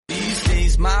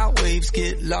My waves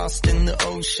get lost in the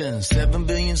ocean. 7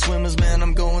 billion swimmers, man,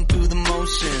 I'm going through the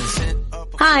motions.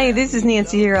 Hi, this is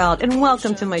Nancy Yearout, and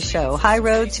welcome to my show, High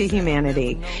Road to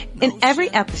Humanity. In every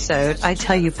episode, I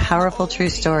tell you powerful true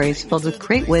stories filled with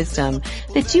great wisdom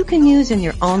that you can use in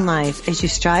your own life as you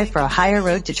strive for a higher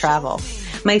road to travel.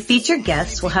 My featured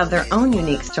guests will have their own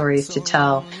unique stories to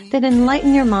tell that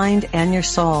enlighten your mind and your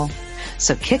soul.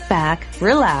 So kick back,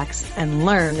 relax, and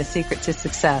learn the secret to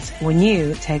success when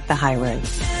you take the high road.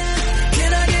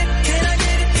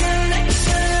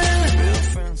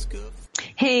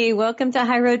 Hey, welcome to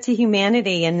High Road to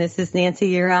Humanity, and this is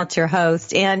Nancy Yearout, your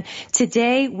host. And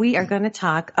today we are going to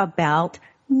talk about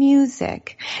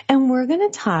music, and we're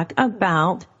going to talk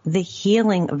about the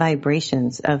healing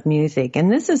vibrations of music.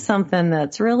 And this is something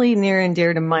that's really near and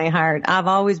dear to my heart. I've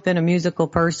always been a musical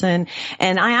person,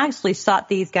 and I actually sought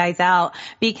these guys out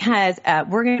because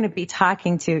we're going to be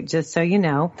talking to, just so you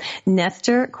know,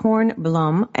 Nestor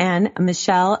Kornblum and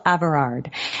Michelle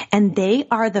Everard. And they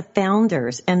are the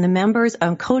founders and the members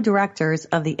and co-directors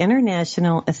of the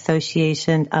International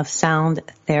Association of Sound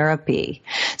Therapy.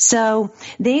 So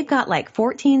they've got like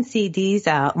 14 CDs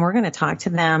out, and we're going to talk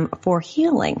to them for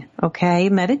healing. Okay,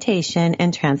 meditation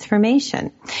and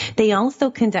transformation. They also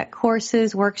conduct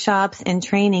courses, workshops, and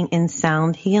training in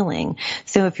sound healing.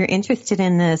 So if you're interested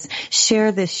in this,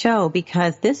 share this show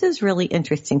because this is really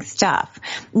interesting stuff.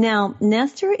 Now,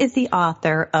 Nestor is the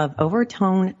author of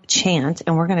Overtone Chant,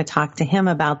 and we're going to talk to him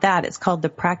about that. It's called The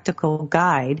Practical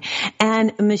Guide.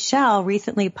 And Michelle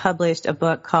recently published a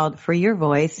book called Free Your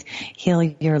Voice, Heal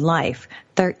Your Life.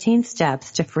 13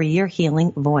 steps to free your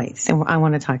healing voice. And I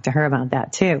want to talk to her about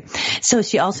that too. So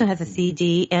she also has a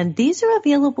CD, and these are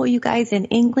available, you guys, in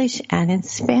English and in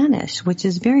Spanish, which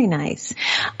is very nice.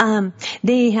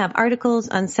 They have articles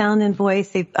on sound and voice.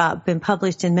 They've been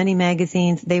published in many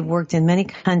magazines. They've worked in many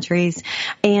countries,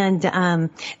 and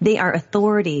they are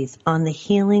authorities on the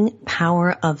healing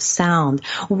power of sound.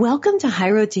 Welcome to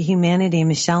High Road to Humanity,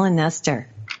 Michelle and Nestor.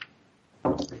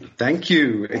 Thank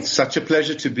you. It's such a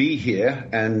pleasure to be here.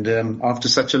 And after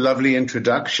such a lovely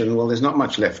introduction, well, there's not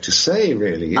much left to say,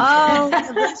 really. Well, I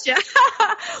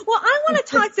want to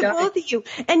talk to both of you.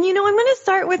 And, you know, I'm going to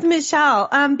start with Michelle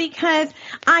because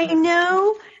I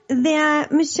know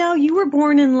that, Michelle, you were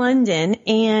born in London,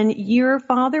 and your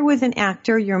father was an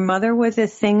actor, your mother was a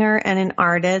singer and an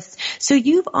artist. So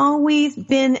you've always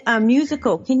been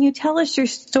musical. Can you tell us your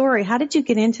story? How did you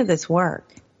get into this work?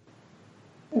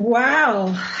 Wow.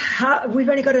 We've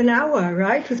only got an hour,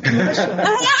 right, with commercials.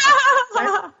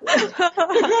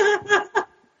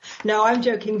 No, I'm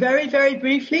joking. Very, very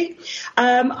briefly.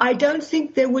 I don't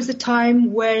think there was a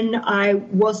time when I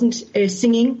wasn't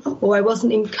singing or I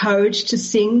wasn't encouraged to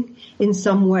sing in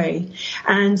some way.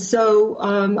 And so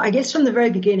I guess from the very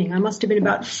beginning, I must have been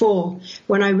about 4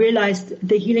 when I realized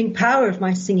the healing power of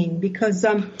my singing, because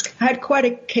I had quite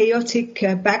a chaotic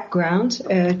background,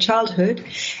 childhood,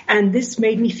 and this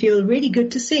made me feel really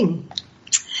good to sing.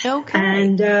 Okay.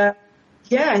 And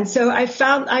and so I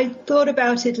thought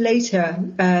about it later,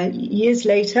 years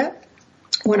later,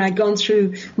 when I'd gone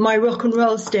through my rock and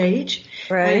roll stage,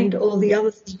 right, and all the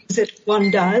other things that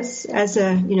one does as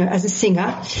a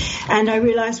singer. And I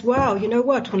realized, wow, you know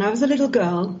what? When I was a little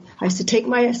girl, I used to take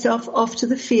myself off to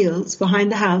the fields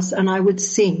behind the house and I would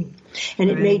sing. And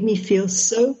it made me feel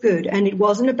so good. And it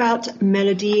wasn't about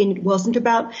melody, and it wasn't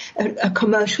about a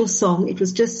commercial song. It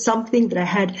was just something that I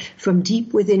had from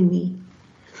deep within me.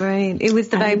 Right. It was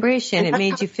the vibration. It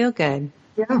made you feel good.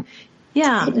 Yeah.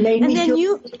 Yeah. It made me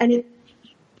feel good.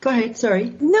 Go ahead.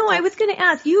 Sorry. No, I was going to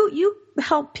ask you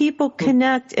help people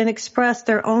connect and express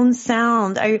their own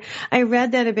sound. I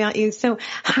read that about you. So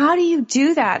how do you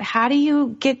do that? How do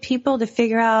you get people to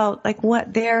figure out like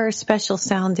what their special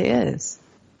sound is?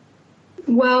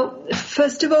 Well,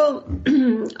 first of all,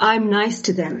 I'm nice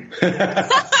to them.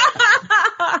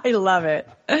 I love it.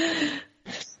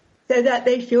 So that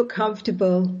they feel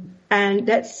comfortable. And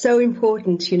that's so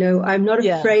important, you know. I'm not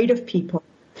afraid of people.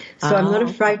 So I'm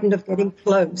not frightened of getting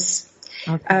close.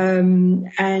 Okay.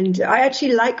 And I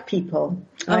actually like people.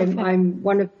 Okay. I'm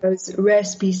one of those rare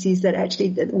species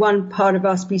one part of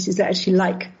our species that actually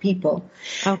like people.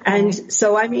 Okay. And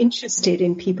so I'm interested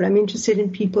in people. I'm interested in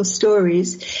people's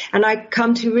stories. And I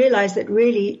come to realize that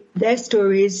really their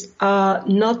stories are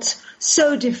not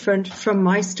so different from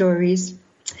my stories.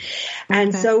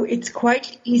 And so it's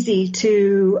quite easy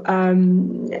to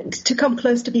come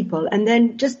close to people and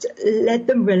then just let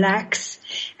them relax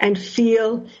and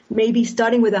feel, maybe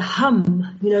starting with a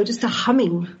hum, just a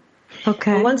humming.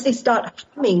 Okay. And once they start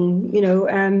humming,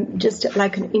 just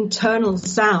like an internal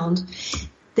sound,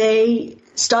 they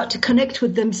start to connect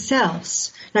with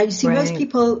themselves. Now, you see, most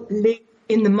people live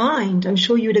in the mind. I'm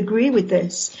sure you would agree with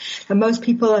this. And most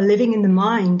people are living in the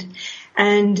mind,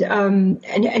 and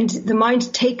the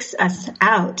mind takes us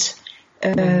out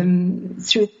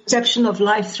through the perception of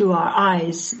life through our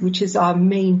eyes, which is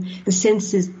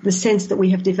the sense that we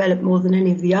have developed more than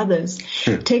any of the others.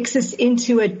 It takes us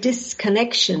into a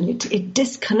disconnection. It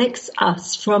disconnects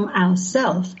us from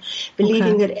ourselves,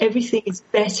 believing that everything is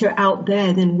better out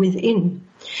there than within.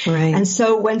 Right. And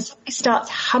so when somebody starts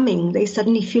humming, they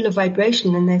suddenly feel a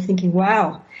vibration and they're thinking,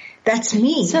 wow, that's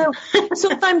me. So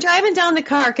if I'm driving down the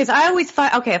car, because I always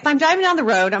if I'm driving down the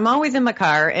road, I'm always in my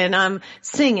car and I'm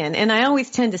singing, and I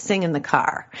always tend to sing in the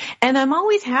car. And I'm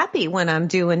always happy when I'm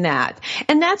doing that.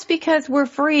 And that's because we're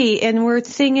free and we're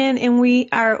singing and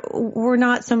we're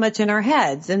not so much in our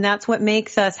heads. And that's what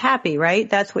makes us happy, right?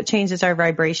 That's what changes our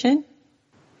vibration.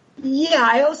 Yeah,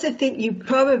 I also think you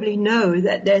probably know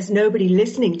that there's nobody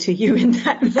listening to you in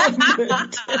that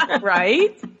moment.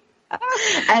 Right?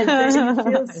 And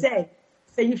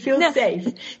so you feel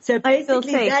safe. So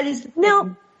basically that is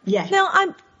yes. Now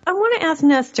I want to ask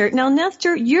Nestor. Now,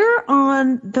 Nestor, you're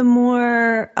on the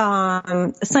more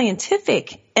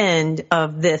scientific end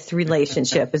of this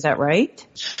relationship. Is that right?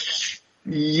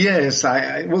 Yes,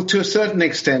 well, to a certain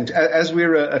extent, as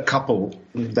we're a couple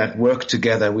that work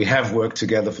together, we have worked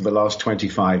together for the last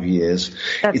 25 years.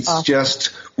 It's awesome.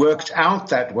 Just worked out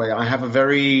that way. I have a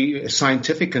very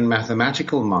scientific and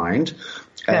mathematical mind.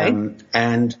 Okay.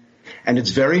 And it's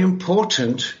very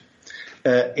important,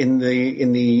 in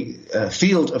the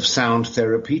field of sound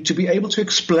therapy to be able to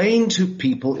explain to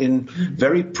people in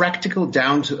very practical,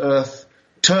 down to earth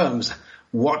terms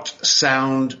what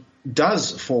sound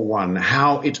does for one,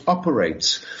 how it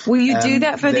operates. Will you do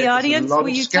that for the audience? Will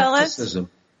you tell us?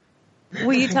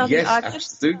 Will you tell the audience? Yes,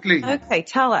 absolutely. Okay,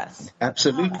 tell us.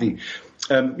 Absolutely.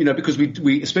 Because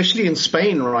we, especially in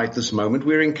Spain right this moment,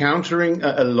 we're encountering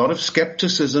a lot of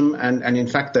skepticism, and in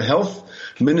fact the health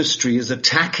ministry is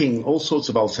attacking all sorts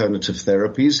of alternative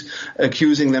therapies,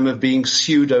 accusing them of being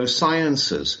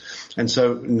pseudosciences. And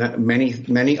so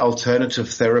many alternative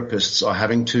therapists are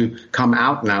having to come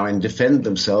out now and defend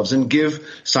themselves and give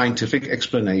scientific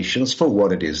explanations for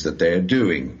what it is that they're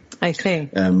doing. I see.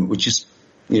 Which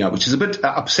is a bit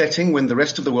upsetting when the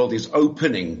rest of the world is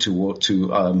opening to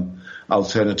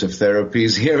alternative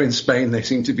therapies. Here in Spain, they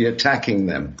seem to be attacking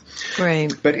them.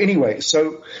 Right. But anyway,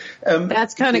 so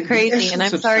that's kind of crazy, and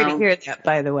I'm sorry to hear that,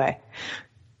 by the way.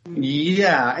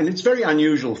 Yeah, and it's very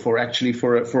unusual for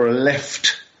a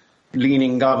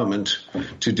left-leaning government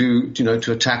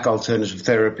to attack alternative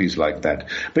therapies like that.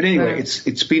 But anyway, right.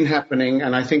 It's been happening,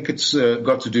 and I think it's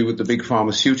got to do with the big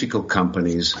pharmaceutical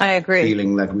companies. I agree.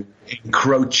 Feeling that we're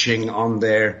encroaching on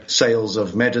their sales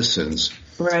of medicines.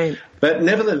 Right. But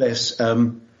nevertheless,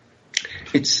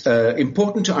 it's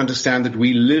important to understand that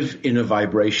we live in a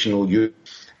vibrational universe,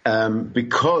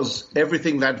 because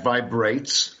everything that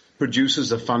vibrates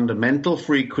produces a fundamental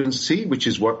frequency, which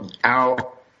is what our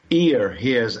ear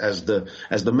hears as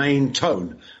the main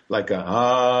tone, like a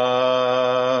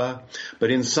ah.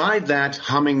 But inside that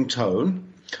humming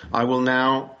tone, I will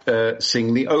now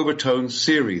sing the overtone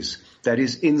series that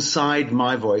is inside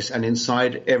my voice and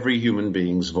inside every human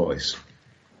being's voice.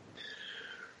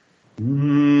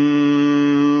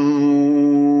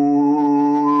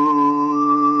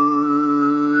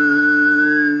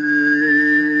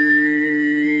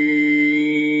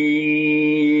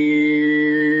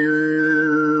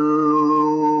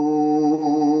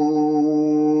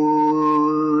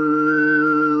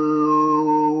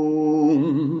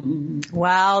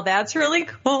 Wow, that's really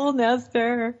cool,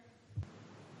 Nestor.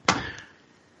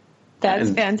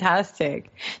 That's fantastic.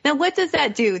 Now, what does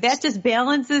that do? That just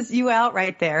balances you out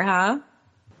right there, huh?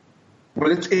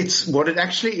 Well, it's what it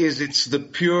actually is. It's the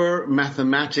pure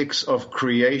mathematics of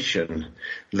creation.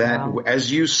 That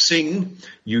as you sing,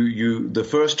 the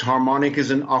first harmonic is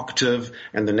an octave,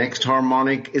 and the next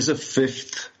harmonic is a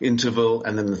fifth interval,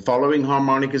 and then the following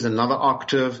harmonic is another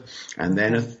octave, and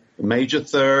then a major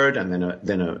third, and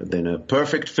then a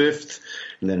perfect fifth,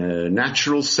 and then a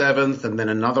natural seventh, and then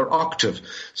another octave.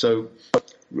 So,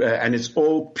 and it's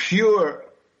all pure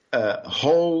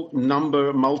whole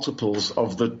number multiples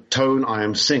of the tone I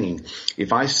am singing.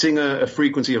 If I sing a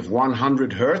frequency of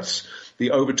 100 hertz,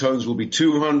 the overtones will be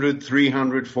 200,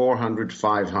 300, 400,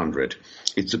 500.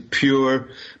 It's a pure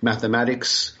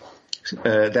mathematics.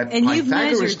 And you've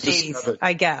measured these,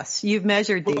 I guess. You've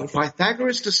measured these.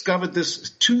 Pythagoras discovered this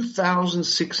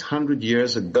 2,600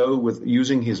 years ago with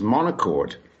using his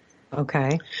monochord.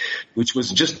 Okay. Which was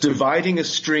just dividing a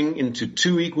string into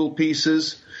 2 equal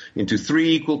pieces, into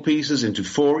 3 equal pieces, into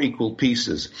 4 equal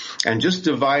pieces. And just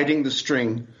dividing the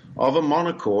string of a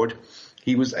monochord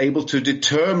he was able to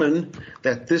determine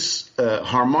that this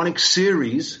harmonic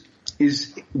series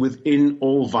is within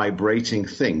all vibrating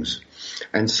things.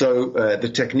 And so the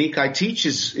technique I teach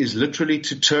is literally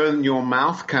to turn your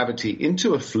mouth cavity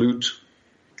into a flute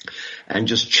and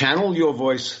just channel your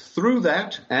voice through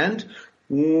that and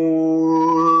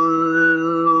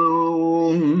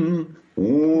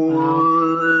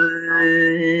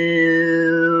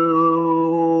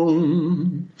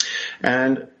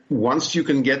and once you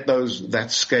can get that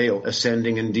scale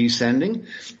ascending and descending,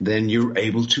 then you're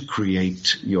able to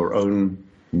create your own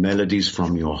melodies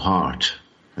from your heart.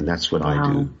 And that's what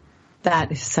I do.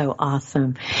 That is so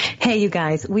awesome. Hey, you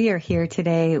guys, we are here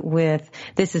today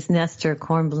this is Nestor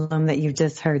Kornblum that you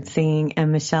just heard singing,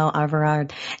 and Michelle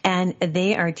Everard, and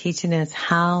they are teaching us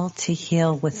how to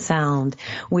heal with sound,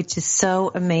 which is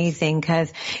so amazing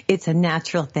because it's a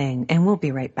natural thing, and we'll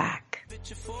be right back.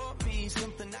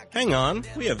 Hang on,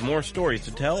 we have more stories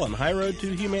to tell on High Road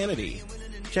to Humanity.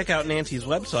 Check out Nancy's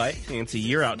website,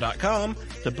 nancyyearout.com,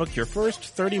 to book your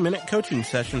first 30-minute coaching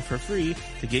session for free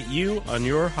to get you on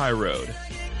your high road.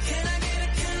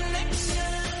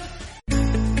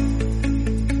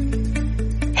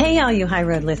 Hey, all you High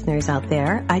Road listeners out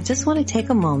there, I just want to take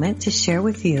a moment to share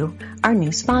with you our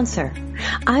new sponsor.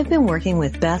 I've been working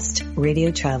with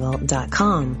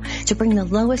bestradiotravel.com to bring the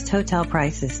lowest hotel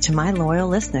prices to my loyal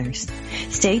listeners.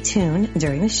 Stay tuned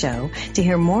during the show to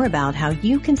hear more about how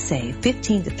you can save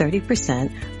 15 to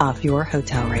 30% off your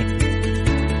hotel rate.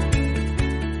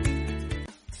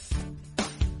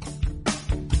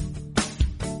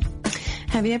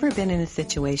 Have you ever been in a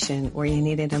situation where you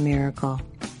needed a miracle?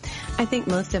 I think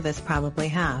most of us probably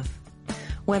have.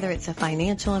 Whether it's a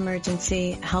financial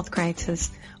emergency, health crisis,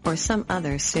 or some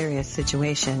other serious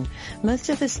situation, most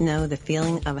of us know the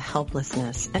feeling of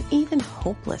helplessness and even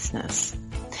hopelessness.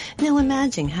 Now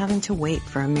imagine having to wait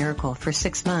for a miracle for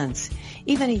 6 months,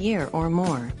 even a year or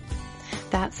more.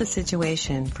 That's the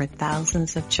situation for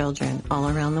thousands of children all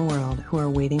around the world who are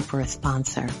waiting for a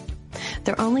sponsor.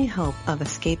 Their only hope of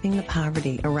escaping the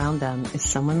poverty around them is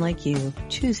someone like you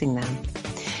choosing them.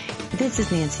 This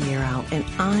is Nancy Yearout, and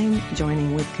I'm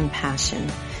joining with Compassion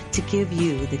to give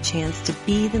you the chance to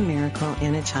be the miracle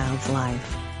in a child's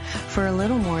life. For a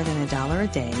little more than $1 a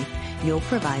day, you'll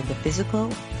provide the physical,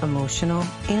 emotional,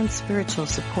 and spiritual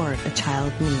support a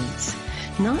child needs,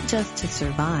 not just to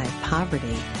survive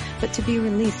poverty, but to be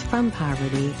released from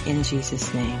poverty in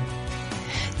Jesus' name.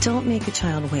 Don't make a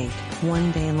child wait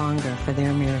one day longer for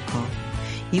their miracle.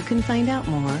 You can find out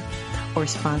more or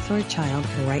sponsor a child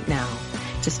right now.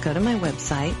 Just go to my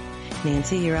website,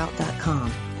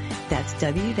 nancyyearout.com. That's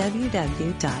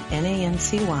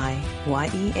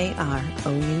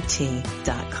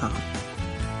www.nancyyearout.com.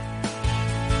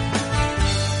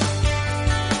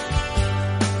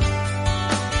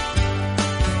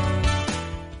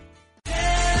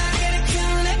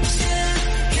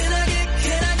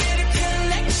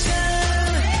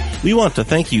 We want to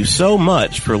thank you so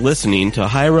much for listening to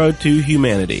High Road to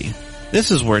Humanity. This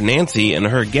is where Nancy and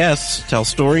her guests tell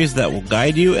stories that will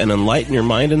guide you and enlighten your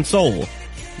mind and soul.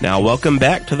 Now welcome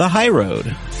back to the High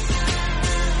Road.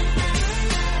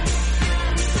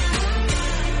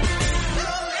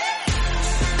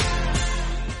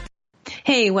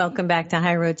 Hey, welcome back to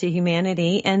High Road to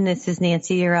Humanity, and this is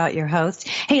Nancy Yearout, your host.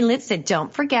 Hey, listen,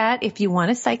 don't forget, if you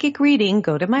want a psychic reading,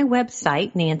 go to my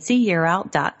website,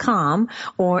 nancyyearout.com,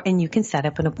 and you can set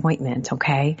up an appointment,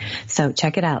 okay? So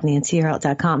check it out,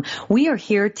 nancyyearout.com. We are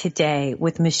here today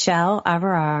with Michelle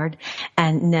Everard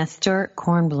and Nestor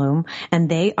Kornblum, and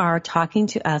they are talking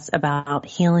to us about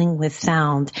healing with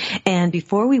sound. And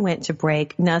before we went to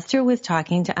break, Nestor was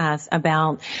talking to us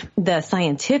about the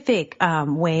scientific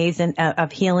ways of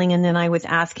healing, and then I was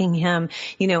asking him,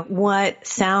 what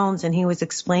sounds, and he was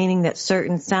explaining that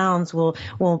certain sounds will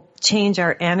change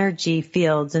our energy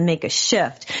fields and make a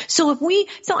shift. So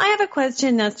I have a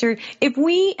question, Nestor. If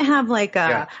we have so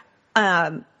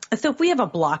if we have a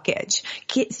blockage,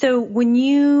 so when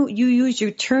you use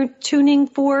your tuning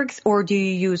forks, or do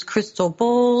you use crystal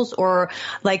bowls, or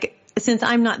since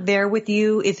I'm not there with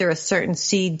you, is there a certain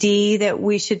CD that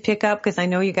we should pick up? Because I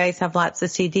know you guys have lots of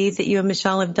CDs that you and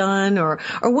Michelle have done, or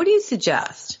what do you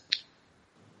suggest?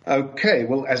 Okay,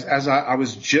 well, as I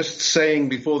was just saying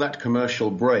before that commercial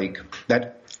break,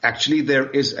 that actually there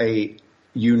is a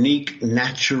unique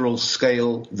natural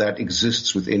scale that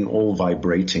exists within all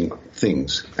vibrating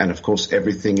things. And of course,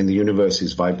 everything in the universe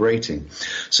is vibrating.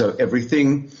 So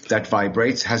everything that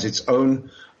vibrates has its own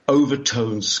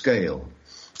overtone scale.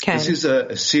 Okay. This is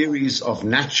a series of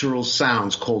natural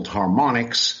sounds called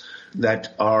harmonics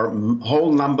that are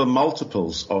whole number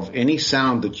multiples of any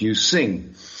sound that you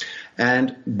sing.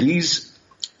 And these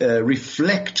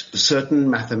reflect certain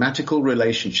mathematical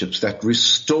relationships that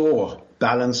restore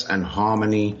balance and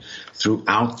harmony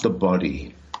throughout the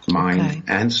body, mind,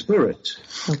 and spirit.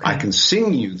 Okay. I can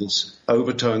sing you this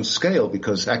overtone scale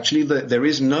because actually there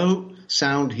is no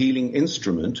sound healing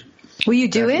instrument. Will you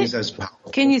do it?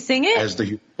 Can you sing it? As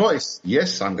the voice.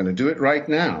 Yes, I'm going to do it right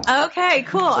now. Okay,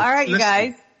 cool. All right, you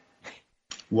guys.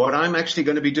 What I'm actually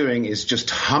going to be doing is just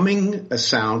humming a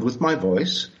sound with my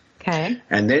voice. Okay.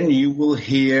 And then you will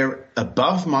hear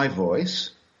above my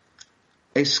voice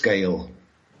a scale.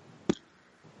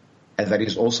 And that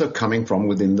is also coming from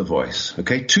within the voice.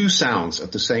 Okay? 2 sounds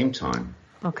at the same time.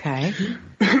 Okay.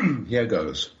 Here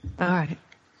goes. All right.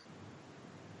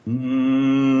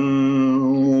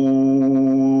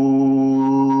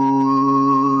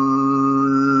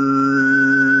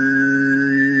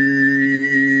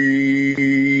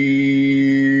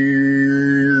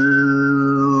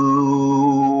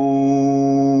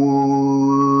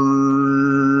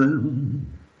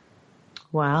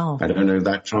 Wow. I don't know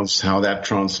how that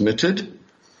transmitted.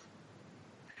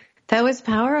 That was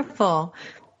powerful.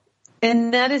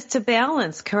 And that is to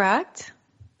balance, correct?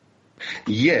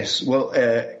 Yes. Well,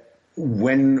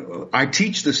 when I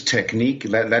teach this technique,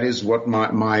 that is what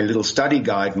my little study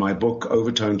guide, my book,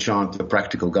 Overtone Chant, The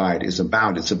Practical Guide, is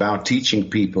about. It's about teaching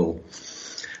people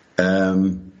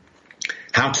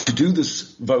how to do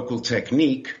this vocal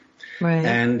technique. Right.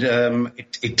 And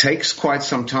it takes quite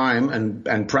some time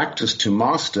and practice to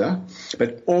master,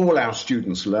 but all our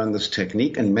students learn this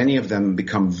technique, and many of them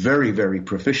become very, very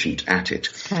proficient at it.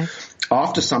 Okay.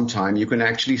 After some time, you can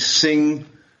actually sing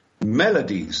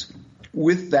melodies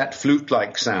with that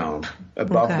flute-like sound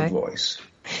above the voice.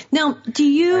 Now, do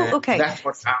you, That's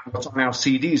what's on our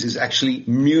CDs is actually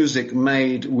music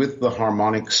made with the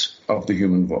harmonics of the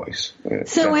human voice.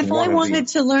 So if I wanted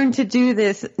to learn to do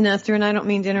this, Nestor, and I don't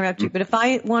mean to interrupt you, but if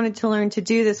I wanted to learn to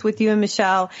do this with you and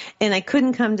Michelle, and I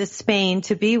couldn't come to Spain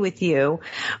to be with you,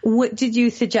 what did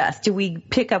you suggest? Do we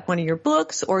pick up one of your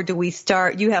books, or do we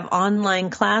start, you have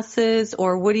online classes,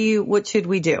 or what should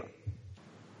we do?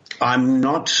 I'm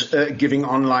not giving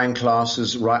online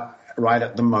classes right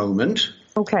at the moment.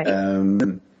 Okay.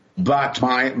 But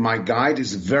my guide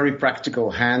is a very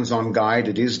practical, hands-on guide.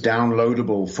 It is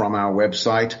downloadable from our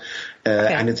website,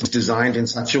 and it's designed in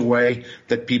such a way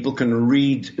that people can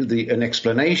read an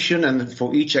explanation, and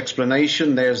for each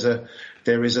explanation there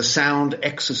is a sound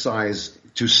exercise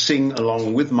to sing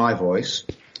along with my voice.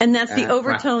 And that's the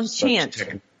overtone chant,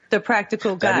 the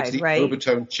practical guide, that is the right?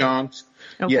 Overtone chant.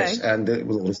 Okay. Yes,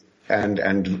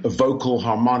 and vocal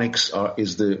harmonics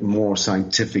is the more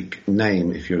scientific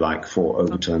name, if you like, for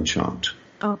overtone chant.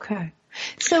 Okay.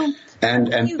 So,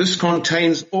 and this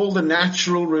contains all the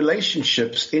natural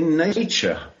relationships in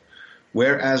nature,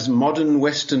 whereas modern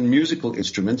Western musical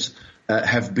instruments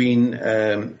have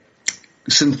been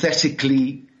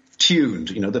synthetically tuned.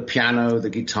 You know, the piano, the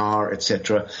guitar,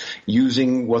 etc.,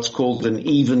 using what's called an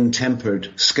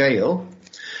even-tempered scale.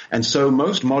 And so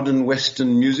most modern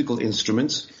Western musical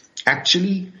instruments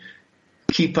actually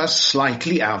keep us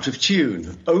slightly out of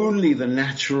tune. Only the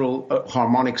natural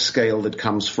harmonic scale that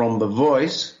comes from the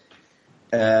voice,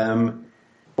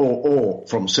 or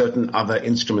from certain other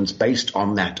instruments based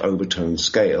on that overtone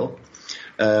scale,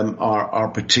 are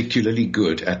particularly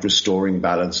good at restoring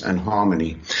balance and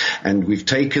harmony. And we've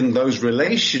taken those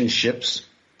relationships,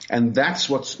 and that's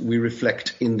what we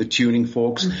reflect in the tuning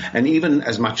forks, and even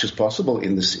as much as possible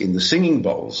in the singing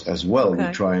bowls as well. Okay.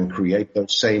 We try and create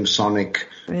those same sonic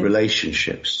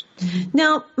relationships.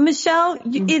 Now, Michelle,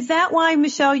 is that why,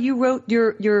 Michelle, you wrote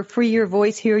your Free Your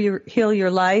Voice, Heal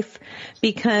Your Life?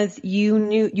 Because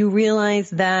you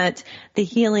realized that the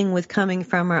healing was coming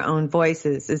from our own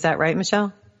voices. Is that right,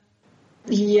 Michelle?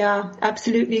 Yeah,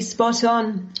 absolutely spot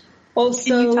on. Also,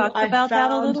 can you talk about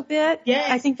that a little bit?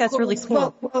 Yes, I think that's really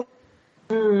cool.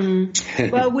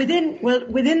 Well,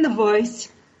 within the voice,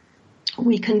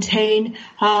 we contain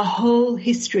our whole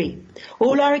history.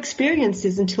 All our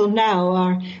experiences until now,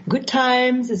 our good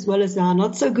times as well as our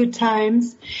not so good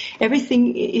times.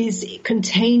 Everything is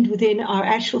contained within our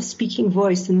actual speaking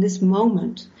voice in this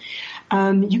moment.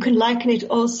 You can liken it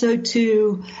also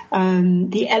to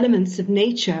the elements of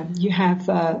nature. You have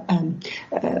an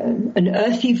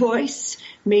earthy voice,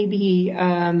 maybe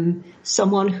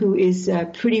someone who is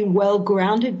pretty well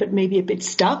grounded, but maybe a bit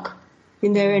stuck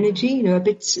in their energy, a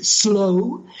bit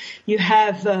slow. You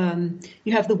have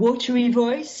the watery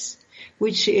voice,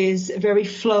 which is very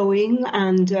flowing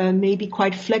and maybe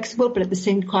quite flexible, but at the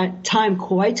same time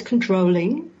quite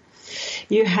controlling.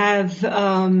 You have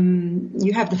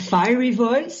the fiery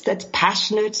voice that's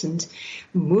passionate and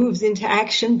moves into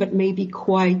action, but maybe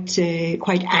quite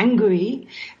angry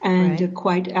and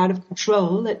quite out of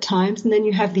control at times. And then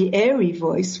you have the airy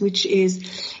voice, which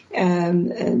is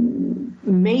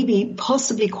maybe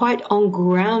possibly quite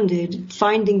ungrounded,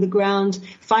 finding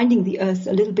the earth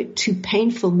a little bit too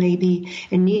painful maybe,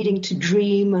 and needing to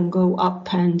dream and go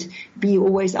up and be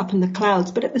always up in the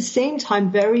clouds, but at the same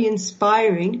time very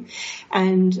inspiring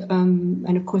and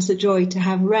of course a joy to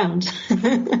have around.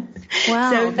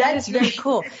 Wow, so that is very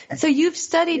cool. So you've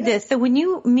studied this. So when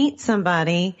you meet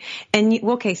somebody and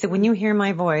so when you hear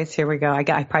my voice, here we go. I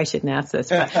probably shouldn't ask this,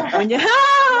 but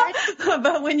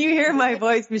when you hear my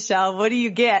voice, Michelle, what do you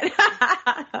get?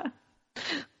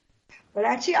 Well,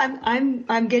 actually,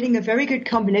 I'm getting a very good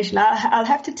combination. I'll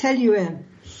have to tell you,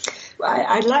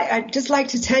 I'd just like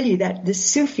to tell you that the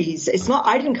Sufis,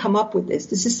 I didn't come up with this.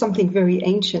 This is something very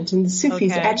ancient, and the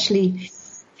Sufis actually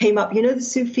came up. You know, the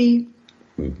Sufi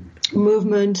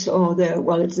movement, or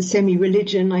it's a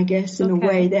semi-religion, I guess, in a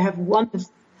way. They have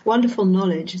wonderful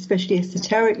knowledge, especially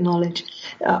esoteric knowledge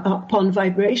upon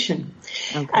vibration.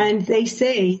 Okay. And they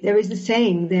say, there is a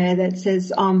saying there that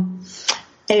says,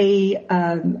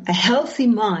 a healthy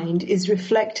mind is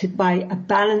reflected by a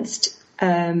balanced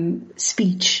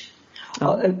speech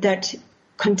that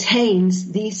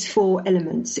contains these 4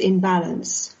 elements in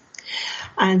balance.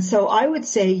 And so I would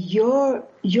say your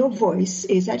voice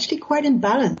is actually quite in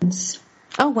balance.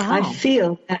 Oh, wow. I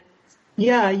feel that,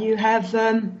 you have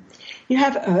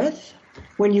earth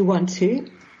when you want to,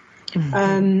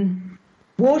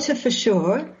 water for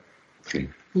sure,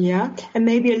 and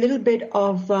maybe a little bit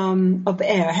of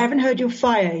air. I haven't heard your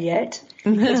fire yet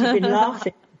because you've been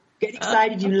laughing. Get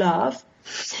excited, you laugh.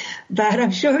 But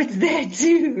I'm sure it's there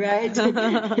too, right?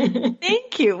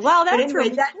 Thank you. Wow, that's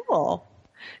really cool.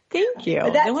 Thank you.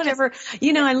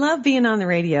 I love being on the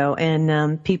radio,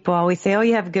 and people always say, oh,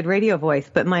 you have a good radio voice.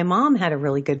 But my mom had a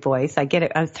really good voice. I get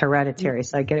it. It's hereditary,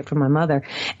 so I get it from my mother.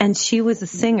 And she was a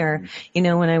singer. You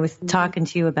know, when I was talking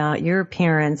to you about your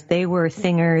parents, they were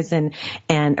singers,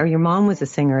 or your mom was a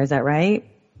singer. Is that right?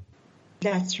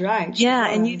 That's right. Yeah,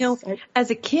 and as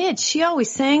a kid, she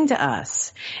always sang to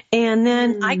us. And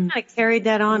then I kind of carried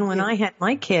that on when I had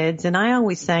my kids, and I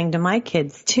always sang to my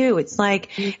kids too. It's like,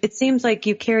 it seems like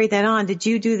you carried that on. Did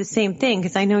you do the same thing?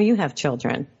 Because I know you have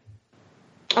children.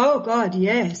 Oh, God,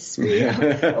 yes.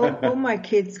 All my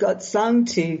kids got sung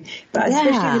to, but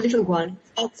especially the little one.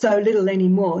 Not so little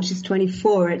anymore. She's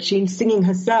 24, and she's singing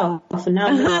herself, and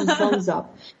now making songs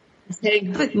up.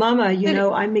 Saying, Mama,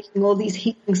 I'm making all these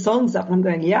healing songs up. I'm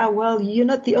going, well, you're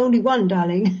not the only one,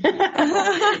 darling. Well,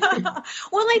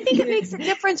 I think it makes a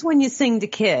difference when you sing to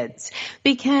kids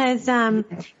because, that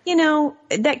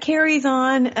carries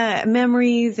on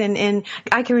memories. And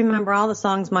I can remember all the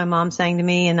songs my mom sang to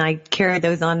me, and I carried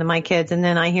those on to my kids. And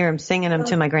then I hear them singing them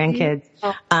to my grandkids.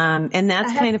 And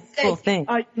that's kind of a cool thing.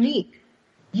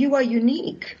 You are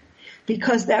unique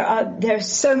because there are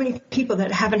so many people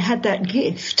that haven't had that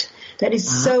gift. That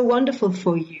is so wonderful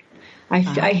for you. I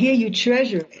hear you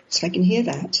treasure it. I can hear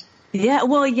that. Yeah,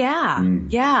 well,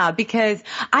 yeah, because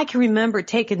I can remember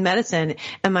taking medicine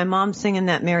and my mom singing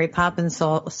that Mary Poppins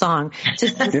song.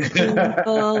 Just a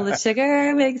spoonful of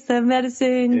sugar makes the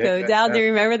medicine go down. Do you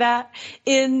remember that?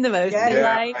 In the most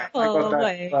delightful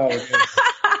way.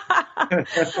 All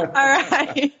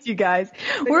right, you guys.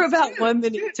 We're about 1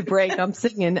 minute to break. I'm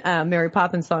singing Mary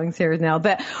Poppins songs here now.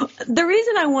 But the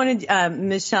reason I wanted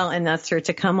Michelle and Esther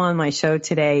to come on my show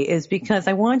today is because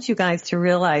I want you guys to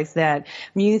realize that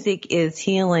music is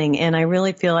healing, and I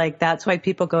really feel like that's why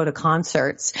people go to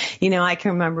concerts. I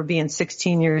can remember being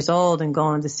 16 years old and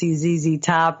going to see ZZ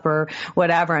Top or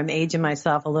whatever. I'm aging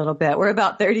myself a little bit. We're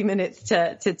about 30 minutes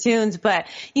to tunes, but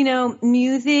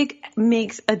music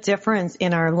makes a difference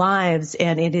in our lives,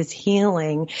 and it is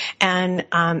healing, and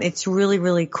it's really,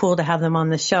 really cool to have them on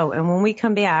the show. And when we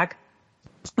come back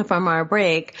from our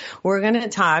break, we're going to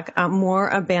talk more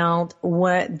about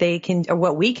what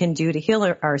we can do to heal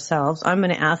ourselves. I'm going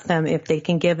to ask them if they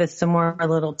can give us some more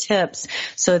little tips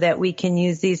so that we can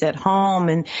use these at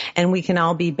home and we can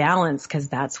all be balanced, because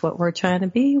that's what we're trying to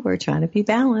be. We're trying to be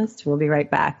balanced. We'll be right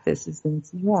back. This is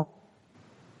Nancy.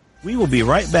 We will be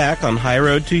right back on High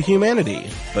Road to Humanity,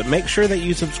 but make sure that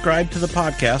you subscribe to the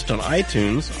podcast on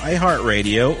iTunes,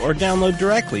 iHeartRadio, or download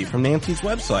directly from Nancy's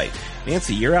website,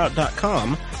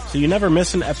 nancyyearout.com, so you never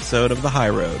miss an episode of The High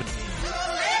Road.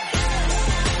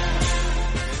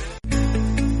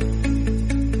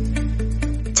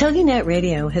 TogiNet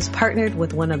Radio has partnered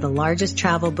with one of the largest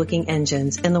travel booking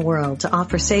engines in the world to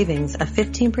offer savings of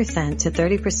 15% to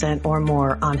 30% or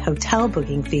more on hotel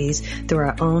booking fees through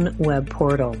our own web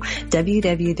portal,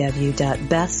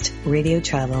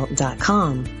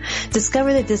 www.bestradiotravel.com.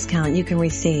 Discover the discount you can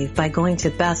receive by going to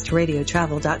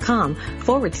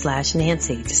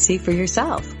bestradiotravel.com/Nancy to see for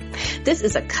yourself. This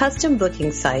is a custom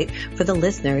booking site for the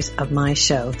listeners of my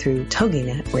show through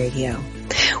TogiNet Radio.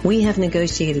 We have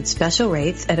negotiated special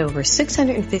rates at over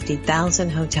 650,000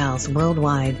 hotels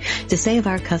worldwide to save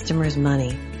our customers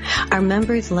money. Our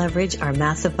members leverage our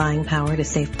massive buying power to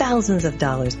save thousands of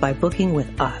dollars by booking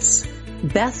with us.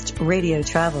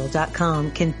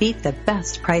 BestRadioTravel.com can beat the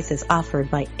best prices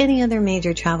offered by any other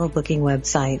major travel booking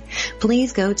website.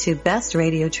 Please go to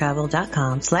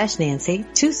BestRadioTravel.com/Nancy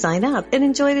to sign up and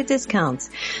enjoy the discounts.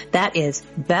 That is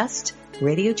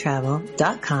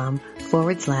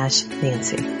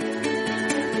BestRadioTravel.com/Nancy.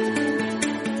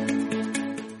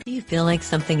 Do you feel like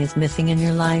something is missing in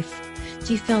your life?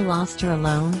 Do you feel lost or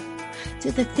alone?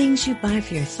 Do the things you buy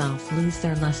for yourself lose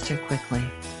their luster quickly?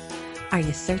 Are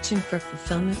you searching for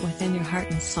fulfillment within your heart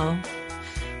and soul?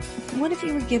 What if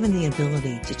you were given the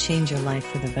ability to change your life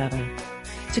for the better,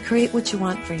 to create what you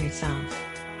want for yourself?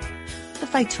 What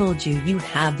if I told you you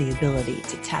have the ability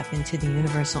to tap into the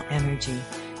universal energy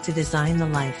to design the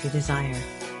life you desire?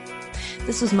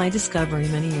 This was my discovery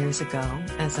many years ago.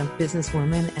 As a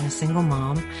businesswoman and a single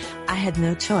mom, I had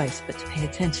no choice but to pay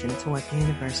attention to what the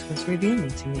universe was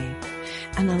revealing to me,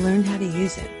 and I learned how to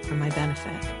use it for my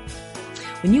benefit.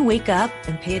 When you wake up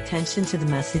and pay attention to the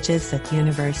messages that the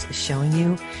universe is showing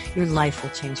you, your life will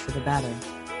change for the better.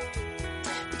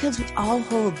 Because we all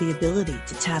hold the ability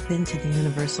to tap into the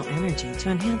universal energy to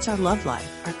enhance our love life,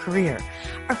 our career,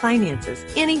 our finances,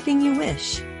 anything you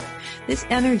wish. This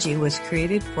energy was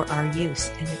created for our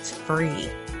use, and it's free.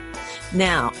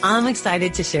 Now, I'm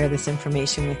excited to share this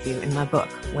information with you in my book,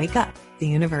 Wake Up, The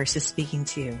Universe is Speaking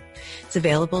to You. It's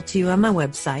available to you on my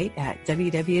website at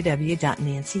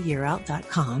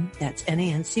www.nancyyearout.com. That's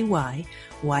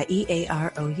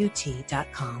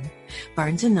NancyYearout.com,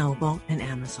 Barnes & Noble, and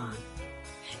Amazon.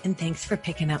 And thanks for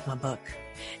picking up my book.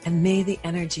 And may the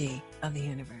energy of the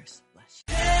universe bless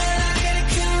you.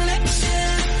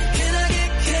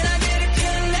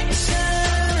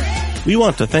 We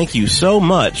want to thank you so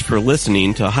much for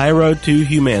listening to High Road to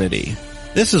Humanity.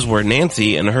 This is where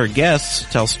Nancy and her guests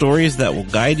tell stories that will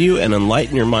guide you and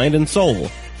enlighten your mind and soul.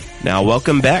 Now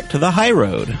welcome back to the High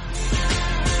Road.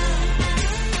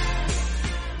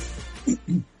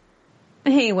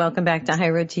 Hey, welcome back to High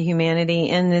Road to Humanity,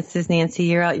 and this is Nancy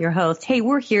Yearout, your host. Hey,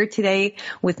 we're here today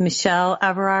with Michelle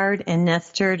Everard and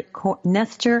Nestor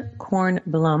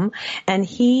Kornblum, and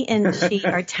he and she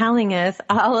are telling us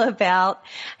all about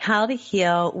how to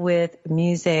heal with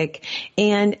music.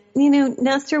 And, you know,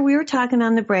 Nestor, we were talking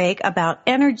on the break about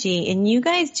energy, and you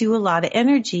guys do a lot of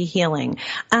energy healing.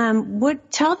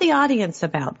 Tell the audience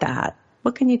about that.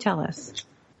 What can you tell us?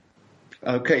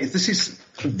 Okay, this is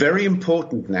very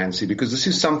important, Nancy, because this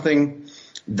is something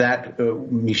that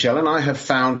Michelle and I have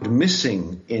found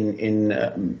missing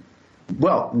in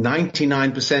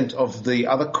 99% of the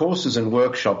other courses and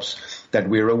workshops that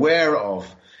we're aware of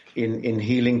in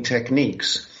healing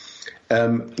techniques.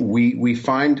 We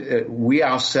find we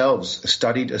ourselves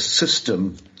studied a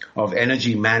system of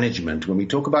energy management. When we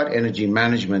talk about energy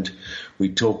management, we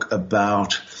talk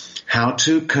about how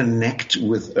to connect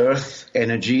with earth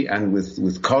energy and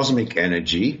with cosmic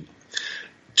energy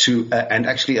and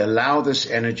actually allow this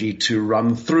energy to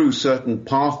run through certain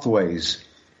pathways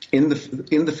in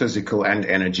the physical and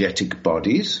energetic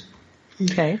bodies.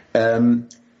 Okay.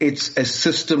 It's a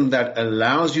system that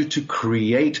allows you to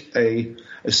create a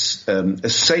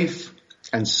safe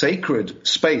and sacred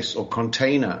space or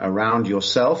container around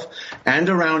yourself and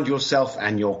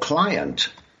your client.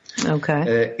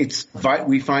 Okay.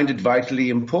 We find it vitally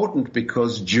important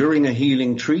because during a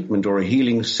healing treatment or a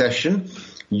healing session,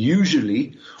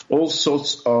 usually all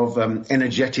sorts of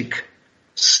energetic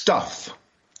stuff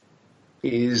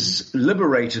is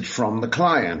liberated from the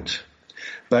client.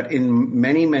 But in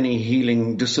many, many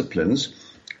healing disciplines,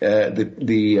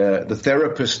 the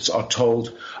therapists are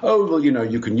told, oh, well, you know,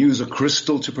 you can use a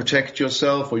crystal to protect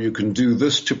yourself, or you can do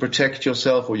this to protect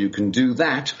yourself, or you can do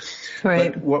that.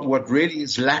 Right. But what really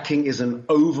is lacking is an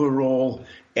overall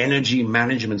energy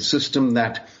management system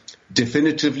that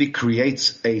definitively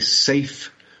creates a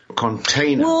safe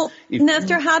container. Well,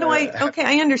 Nestor, how do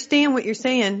I understand what you're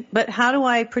saying, but how do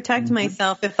I protect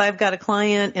myself if I've got a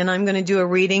client and I'm going to do a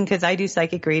reading, because I do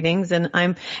psychic readings, and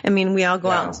we all go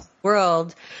out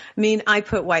world. I mean, I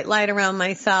put white light around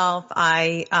myself.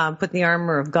 I put the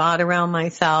armor of God around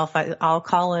myself. I'll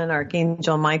call in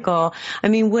Archangel Michael. I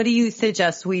mean, what do you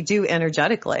suggest we do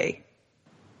energetically?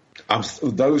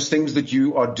 Those things that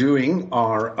you are doing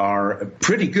are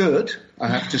pretty good, I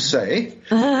have to say,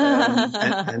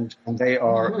 and they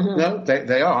are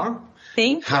they are.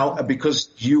 Thank you.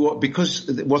 Because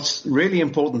what's really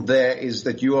important there is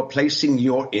that you are placing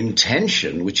your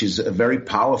intention, which is a very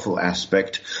powerful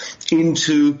aspect,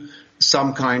 into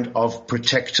some kind of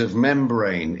protective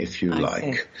membrane, if you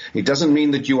like. It doesn't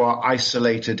mean that you are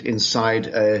isolated inside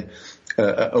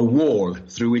a wall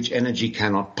through which energy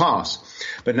cannot pass.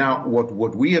 But now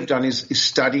what we have done is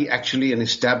study actually an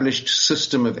established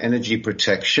system of energy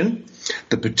protection.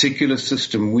 The particular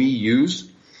system we use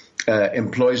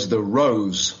employs the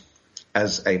rose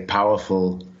as a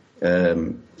powerful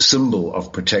symbol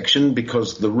of protection,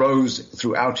 because the rose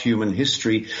throughout human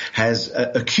history has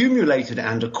accumulated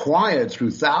and acquired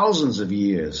through thousands of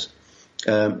years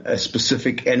a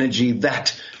specific energy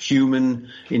that human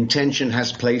intention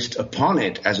has placed upon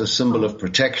it as a symbol of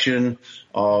protection,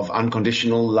 of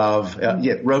unconditional love,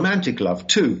 yet romantic love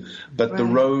too. But the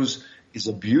rose is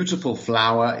a beautiful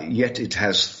flower, yet it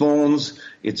has thorns.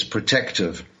 It's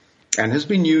protective, and has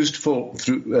been used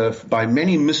by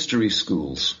many mystery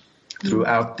schools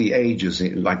throughout the ages,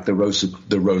 like the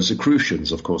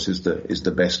Rosicrucians, of course, is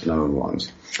the best known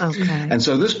ones. Okay. And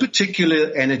so this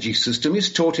particular energy system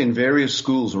is taught in various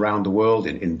schools around the world,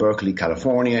 in Berkeley,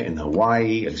 California, in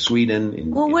Hawaii, in Sweden, in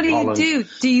what Holland. do you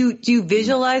do? Do you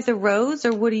visualize a rose,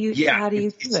 or what do you? How do you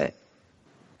do it?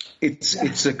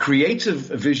 It's a creative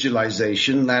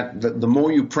visualization that the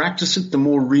more you practice it, the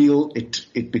more real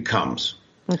it becomes.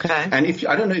 Okay. And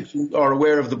I don't know if you are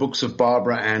aware of the books of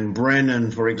Barbara Ann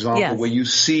Brennan, for example, where you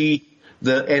see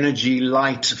the energy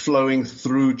light flowing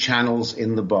through channels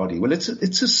in the body. Well, it's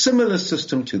a similar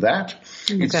system to that.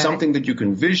 Okay. It's something that you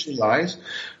can visualize,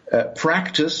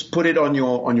 practice, put it on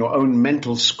your own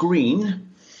mental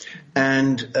screen,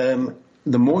 and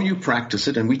the more you practice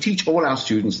it, and we teach all our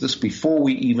students this before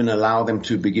we even allow them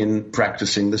to begin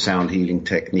practicing the sound healing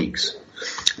techniques.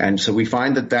 And so we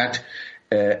find that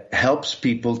helps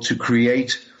people to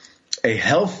create a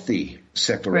healthy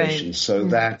separation, so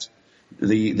that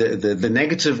the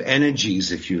negative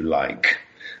energies, if you like,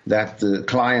 that the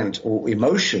client, or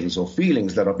emotions or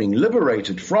feelings that are being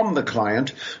liberated from the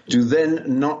client, do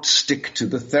then not stick to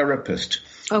the therapist.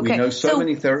 Okay. We know so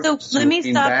many therapists. So let me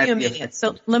stop you a minute.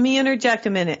 So let me interject a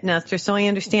minute, Nestor, so I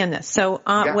understand this. So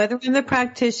whether I'm the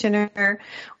practitioner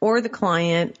or the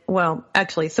client,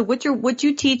 so what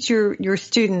you teach your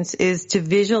students is to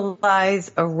visualize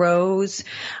a rose.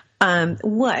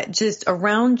 Just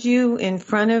around you, in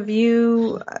front of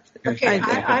you? Okay,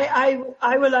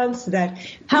 I will answer that.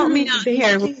 Help me out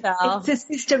here, Michelle. It's a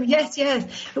system. Yes.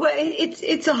 Well,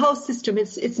 it's a whole system.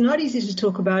 It's not easy to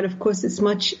talk about. Of course, it's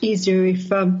much easier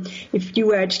if you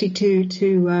were actually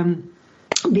to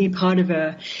be part of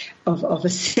a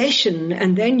session,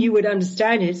 and then you would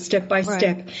understand it step by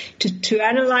step. To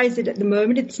analyze it at the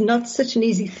moment, it's not such an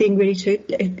easy thing really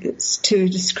to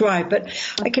describe, but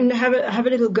I can have a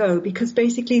little go, because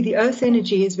basically the earth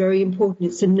energy is very important.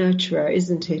 It's a nurturer,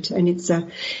 isn't it? And it's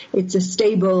a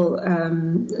stable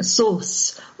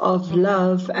source of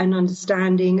love and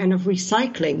understanding and of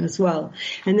recycling as well.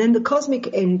 And then the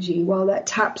cosmic energy, while that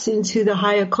taps into the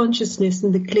higher consciousness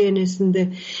and the clearness and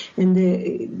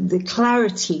the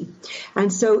clarity.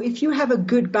 And so if you have a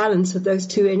good balance of those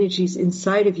two energies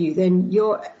inside of you, then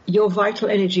your vital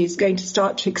energy is going to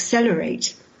start to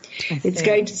accelerate. It's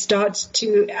going to start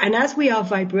to, and as we are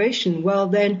vibration, well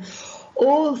then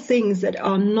all things that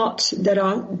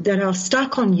are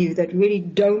stuck on you, that really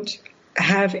don't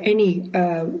have any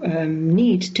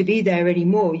need to be there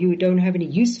anymore, you don't have any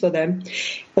use for them,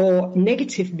 or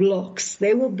negative blocks,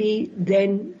 they will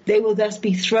thus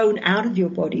be thrown out of your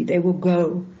body. They will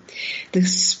go.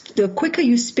 The quicker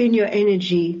you spin your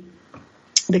energy,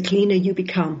 the cleaner you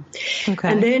become. Okay.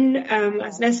 And then,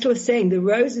 as Nestor was saying, the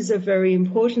roses are very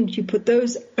important. You put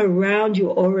those around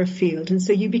your aura field. And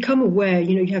so you become aware,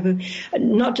 you have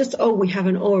not just, we have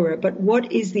an aura, but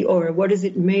what is the aura? What is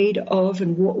it made of?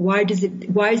 And why is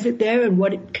it there, and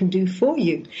what it can do for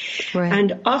you? Right.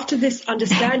 And after this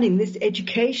understanding, this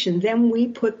education, then we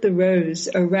put the rose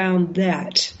around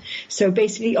that. So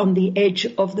basically on the edge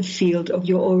of the field, of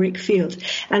your auric field.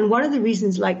 And one of the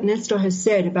reasons, like Nestor has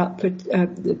said, about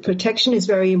protection is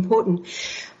very important,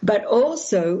 but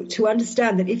also to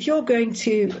understand that if you're going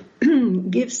to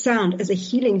give sound as a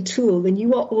healing tool, then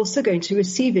you are also going to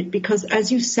receive it, because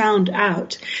as you sound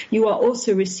out, you are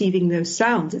also receiving those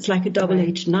sounds. It's like a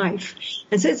double-edged knife.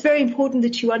 And so it's very important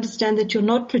that you understand that you're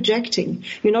not projecting.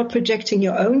 You're not projecting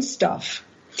your own stuff.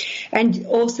 And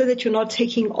also that you're not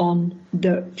taking on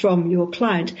from your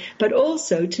client, but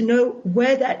also to know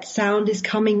where that sound is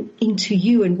coming into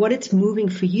you and what it's moving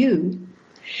for you.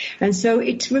 And so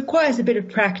it requires a bit of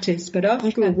practice, but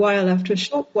after a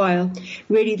short while,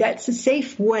 really that's a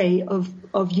safe way of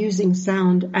using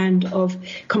sound and of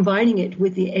combining it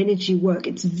with the energy work.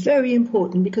 It's very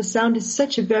important because sound is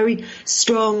such a very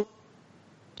strong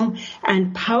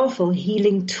and powerful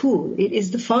healing tool. It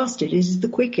is the fastest, it is the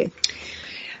quickest.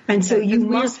 And so you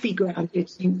must be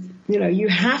grounded. You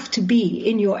have to be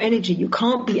in your energy. You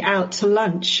can't be out to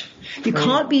lunch. You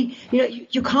can't be,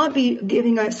 you can't be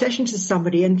giving a session to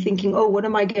somebody and thinking, oh, what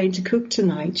am I going to cook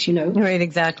tonight? Right,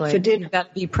 exactly. For dinner. You've got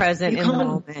to be present in the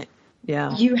moment.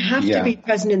 Yeah. You have to be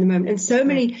present in the moment. And so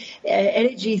many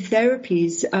energy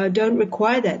therapies don't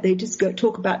require that. They just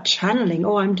talk about channeling.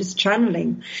 Oh, I'm just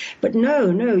channeling. But no,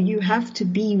 you have to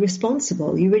be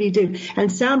responsible. You really do.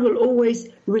 And sound will always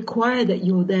require that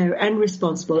you're there and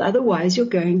responsible. Otherwise, you're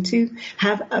going to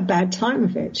have a bad time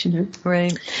of it,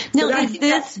 Right. Now,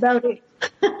 that's about it.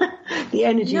 The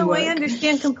energy work. I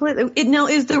understand completely. Now,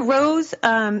 is the rose,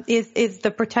 is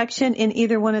the protection in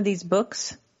either one of these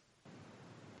books?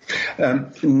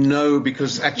 No,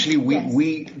 because actually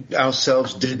we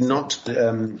ourselves did not.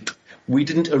 We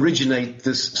didn't originate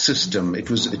this system. It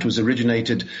was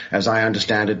originated, as I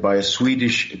understand it, by a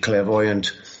Swedish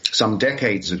clairvoyant some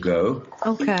decades ago.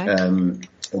 Okay.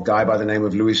 A guy by the name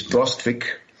of Louis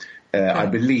Bostwick, I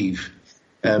believe.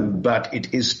 But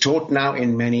it is taught now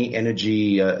in many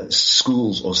energy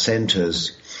schools or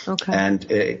centers. Okay. And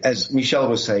as Michelle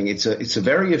was saying, it's a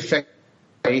very effective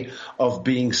way of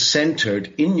being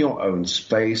centered in your own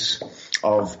space,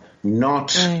 of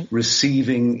not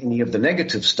receiving any of the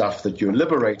negative stuff that you're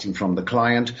liberating from the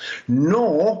client,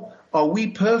 nor are we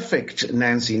perfect,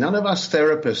 Nancy. None of us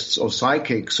therapists or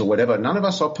psychics or whatever, none of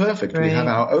us are perfect. We have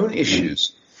our own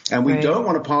issues. And we don't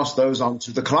want to pass those on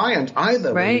to the client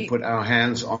either when we put our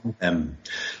hands on them.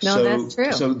 That's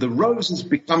true. So the rose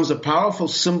becomes a powerful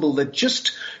symbol that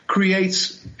just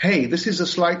creates, hey, this is a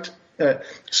slight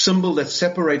symbol that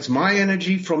separates my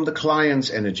energy from the client's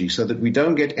energy so that we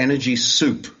don't get energy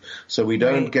soup, so we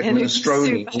don't get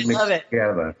minestrone mixed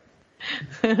together.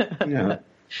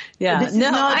 This is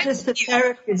not just for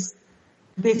therapists.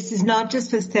 This is not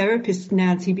just for therapists,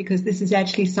 Nancy, because this is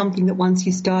actually something that once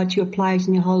you start, you apply it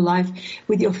in your whole life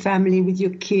with your family, with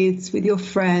your kids, with your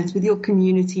friends, with your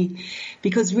community.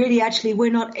 Because really, actually,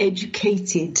 we're not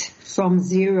educated from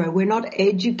zero. We're not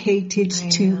educated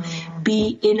to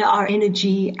be in our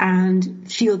energy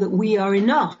and feel that we are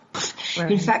enough.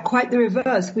 Right. In fact, quite the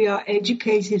reverse. We are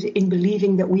educated in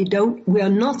believing that we are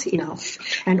not enough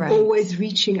and always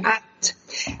reaching out.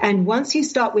 And once you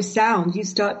start with sound, you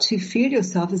start to feel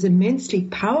yourself as immensely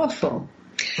powerful.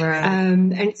 Right.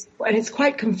 And it's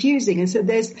quite confusing. And so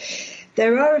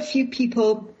there are a few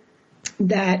people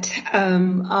that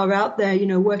are out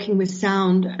there, working with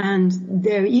sound, and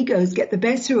their egos get the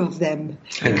better of them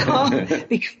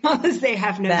because they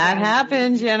have no. That sound.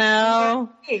 Happens, Yeah,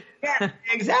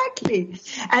 exactly.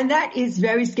 And that is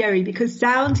very scary because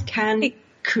sound can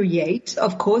create,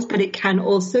 of course, but it can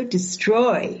also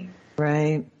destroy.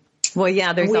 Right. Well,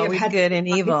 yeah, there's always good and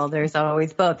evil. There's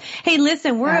always both. Hey,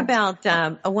 listen, we're about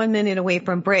 1 minute away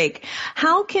from break.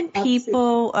 How can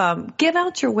people give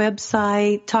out your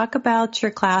website, talk about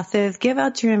your classes, give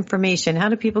out your information? How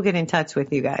do people get in touch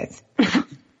with you guys?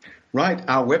 Right.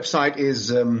 Our website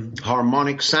is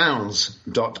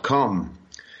harmonicsounds.com.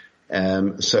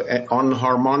 So on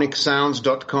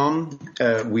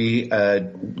harmonicsounds.com, we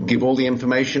give all the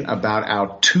information about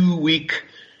our 2-week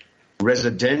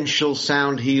residential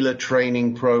sound healer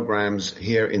training programs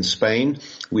here in Spain.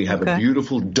 We have a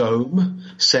beautiful dome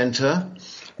center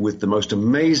with the most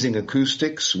amazing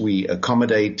acoustics. We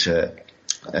accommodate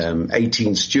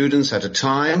 18 students at a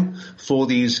time for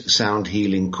these sound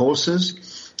healing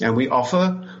courses. And we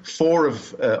offer 4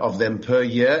 of them per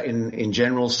year in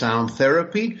general sound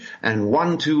therapy and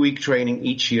 1 2-week training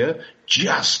each year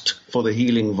just for the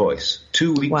healing voice.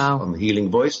 2 weeks on the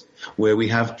healing voice, where we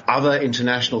have other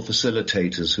international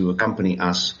facilitators who accompany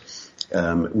us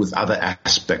with other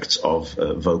aspects of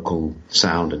vocal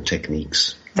sound and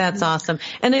techniques. That's awesome.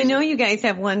 And I know you guys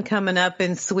have one coming up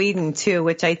in Sweden too,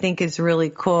 which I think is really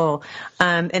cool.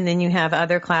 And then you have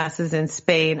other classes in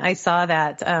Spain. I saw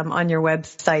that on your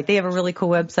website. They have a really cool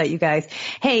website, you guys.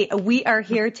 Hey, we are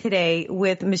here today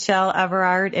with Michelle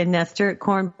Everard and Nestor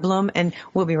Kornblum, and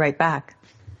we'll be right back.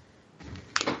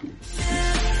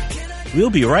 We'll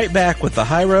be right back with the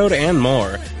High Road and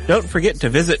more. Don't forget to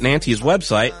visit Nancy's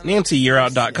website,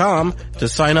 nancyyearout.com, to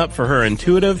sign up for her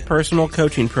intuitive personal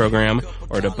coaching program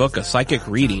or to book a psychic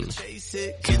reading.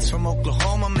 Kids from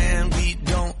Oklahoma, man, we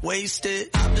don't waste it.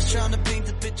 I'm just trying to paint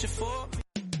the picture for.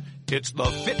 It's the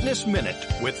Fitness Minute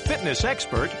with fitness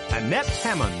expert Annette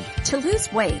Hammond. To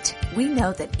lose weight, we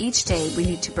know that each day we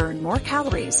need to burn more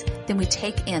calories than we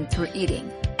take in through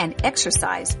eating, and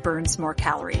exercise burns more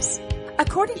calories.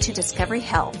 According to Discovery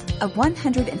Health, a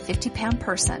 150-pound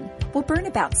person will burn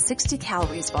about 60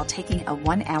 calories while taking a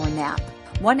 1-hour nap.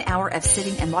 1 hour of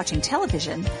sitting and watching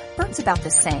television burns about the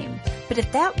same. But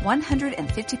if that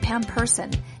 150-pound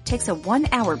person takes a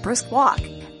 1-hour brisk walk,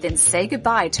 then say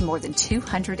goodbye to more than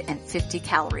 250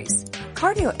 calories.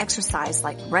 Cardio exercise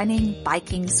like running,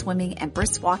 biking, swimming, and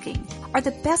brisk walking are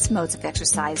the best modes of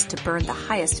exercise to burn the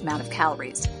highest amount of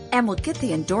calories and will get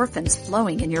the endorphins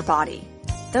flowing in your body.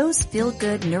 Those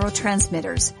feel-good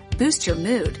neurotransmitters boost your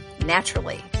mood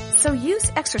naturally. So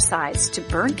use exercise to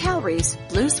burn calories,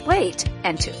 lose weight,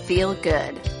 and to feel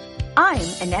good. I'm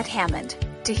Annette Hammond.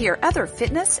 To hear other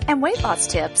fitness and weight loss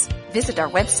tips, visit our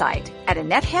website at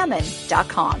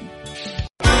AnnetteHammond.com.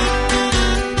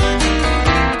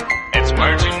 It's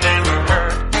words you never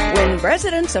heard. When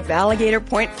residents of Alligator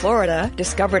Point, Florida,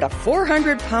 discovered a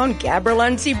 400-pound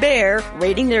gaberlunzie bear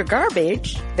raiding their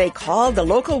garbage, they called the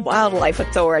local wildlife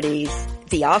authorities.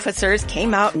 The officers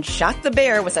came out and shot the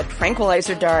bear with a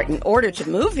tranquilizer dart in order to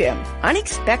move him.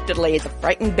 Unexpectedly, the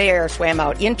frightened bear swam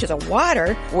out into the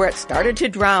water, where it started to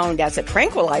drown as the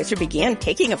tranquilizer began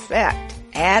taking effect.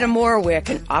 Adam Warwick,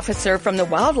 an officer from the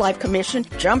Wildlife Commission,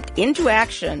 jumped into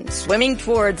action, swimming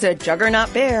towards the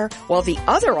juggernaut bear, while the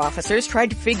other officers tried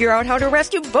to figure out how to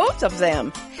rescue both of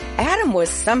them. Adam was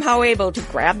somehow able to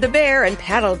grab the bear and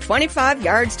paddle 25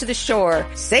 yards to the shore,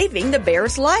 saving the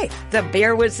bear's life. The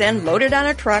bear was then loaded on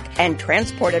a truck and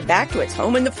transported back to its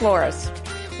home in the forest.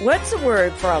 What's the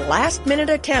word for a last-minute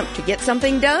attempt to get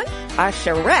something done? A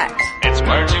charrette. It's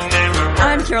words you never heard.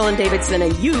 I'm Carolyn Davidson,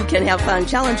 and you can have fun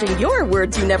challenging your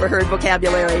words you never heard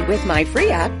vocabulary with my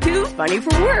free app, Too Funny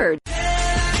for Words.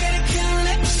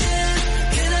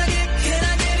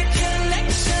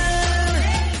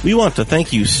 We want to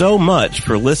thank you so much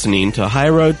for listening to High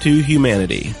Road to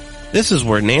Humanity. This is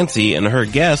where Nancy and her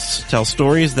guests tell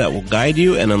stories that will guide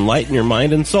you and enlighten your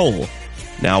mind and soul.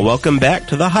 Now welcome back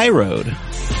to the High Road.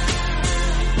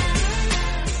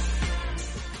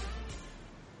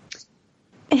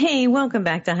 Hey, welcome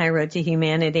back to High Road to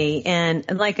Humanity. And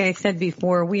like I said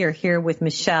before, we are here with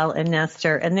Michelle and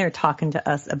Nestor, and they're talking to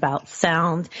us about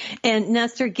sound. And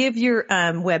Nestor, give your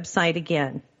website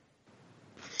again.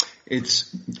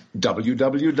 It's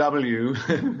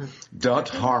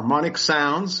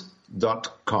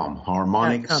www.harmonicsounds.com.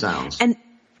 Harmonic Sounds. And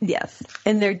yes,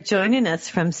 and they're joining us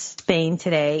from Spain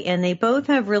today, and they both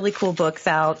have really cool books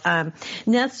out.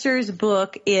 Nestor's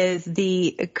book is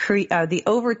the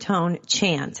Overtone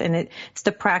Chant, and it's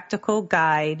the practical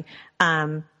guide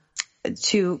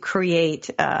to create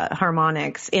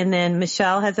harmonics. And then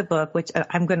Michelle has a book, which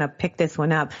I'm going to pick this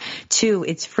one up too.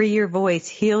 It's Free Your Voice,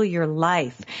 Heal Your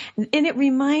Life. And it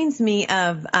reminds me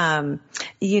of,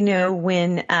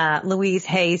 when Louise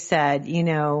Hay said,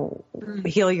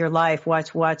 heal your life,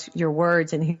 watch your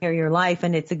words and heal your life.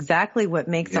 And it's exactly what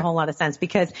makes a whole lot of sense,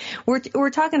 because we're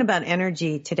talking about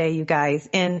energy today, you guys.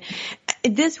 And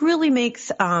this really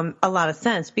makes a lot of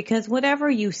sense, because whatever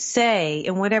you say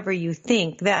and whatever you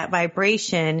think, that vibration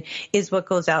is what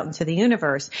goes out into the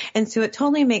universe. And so it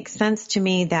totally makes sense to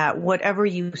me that whatever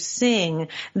you sing,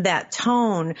 that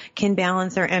tone can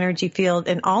balance our energy field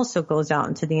and also goes out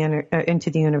into the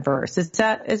universe. Is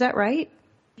that right?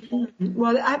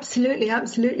 Well, absolutely.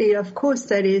 Of course,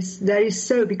 that is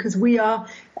so, because we are,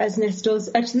 as Nestor's,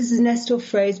 actually this is Nestor's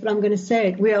phrase, but I'm going to say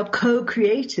it, we are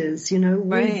co-creators,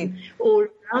 right, all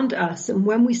around us. And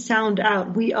when we sound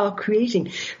out, we're creating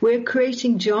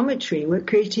geometry. We're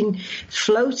creating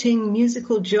floating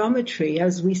musical geometry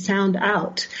as we sound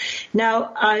out.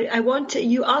 Now,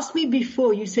 you asked me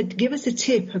before, you said, give us a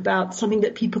tip about something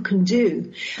that people can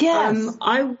do. Yes.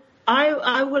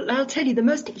 I'll tell you, the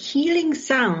most healing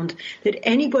sound that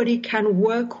anybody can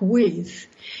work with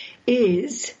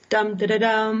is their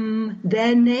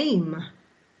name.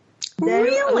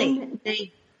 Really? Own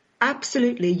name.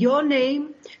 Absolutely. Your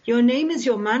name is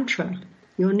your mantra.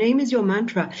 Your name is your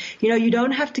mantra. You know, you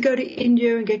don't have to go to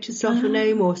India and get yourself a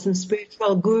name, or some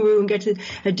spiritual guru and get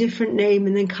a different name,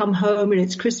 and then come home and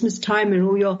it's Christmas time and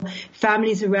all your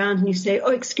family's around and you say,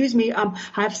 oh, excuse me, I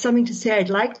have something to say. I'd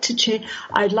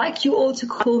like you all to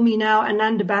call me now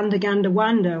Ananda Banda Ganda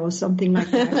Wanda or something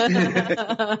like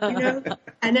that. You know,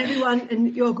 and everyone,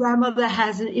 and your grandmother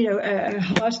has, a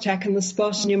heart attack on the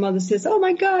spot, and your mother says, oh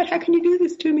my God, how can you do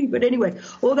this to me? But anyway,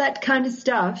 all that kind of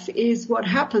stuff is what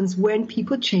happens when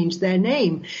people change their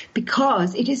name,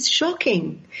 because it is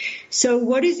shocking. So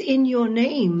what is in your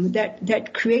name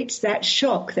that creates that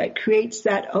shock, that creates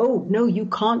that, oh no, you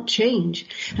can't change?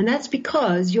 And that's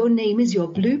because your name is your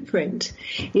blueprint.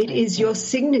 It is your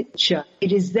signature.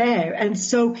 It is there. And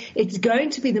so it's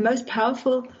going to be the most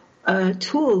powerful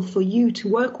tool for you to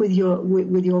work with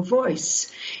your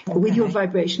voice, with your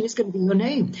vibration. Is going to be your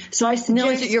name. So I suggest.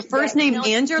 Now, is it your first name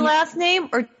and your last name,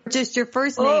 or just your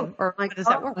first name, or how does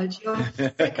that work?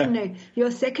 Your second name. Your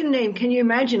second name. Can you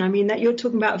imagine? I mean, that you're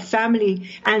talking about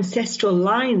family ancestral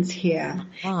lines here.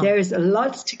 Wow. There is a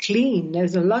lot to clean.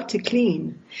 There's a lot to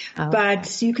clean. Oh.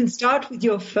 But you can start with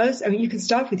your first. I mean, you can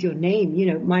start with your name. You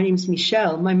know, my name's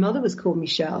Michelle. My mother was called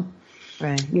Michelle.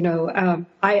 Right. You know,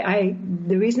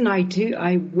 the reason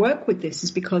I work with this is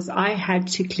because I had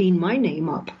to clean my name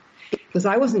up, because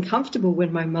I wasn't comfortable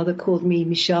when my mother called me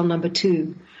Michelle number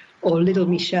 2 or little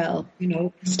Michelle, you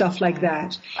know, stuff like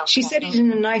that. She said it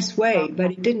in a nice way, but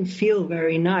it didn't feel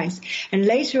very nice. And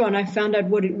later on, I found out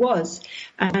what it was.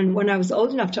 And when I was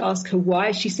old enough to ask her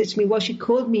why, she said to me, well, she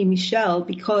called me Michelle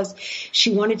because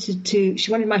she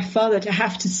wanted my father to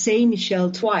have to say Michelle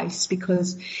twice,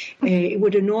 because it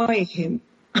would annoy him.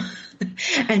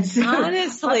 And so,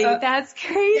 honestly, that's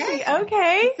crazy. Yeah.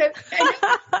 Okay.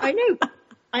 I know.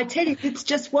 I tell you, it's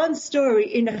just one story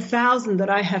in 1,000 that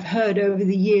I have heard over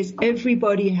the years.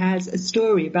 Everybody has a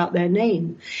story about their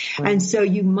name. Right. And so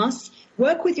you must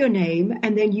work with your name,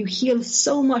 and then you heal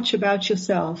so much about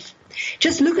yourself.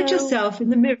 Just look at yourself in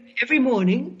the mirror every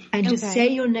morning and just say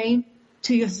your name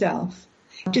to yourself.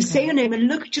 Just say your name and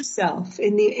look at yourself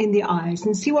in the eyes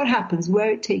and see what happens, where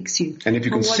it takes you. And if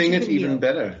you can sing it, even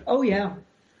better. Oh, yeah.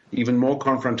 Even more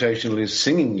confrontational is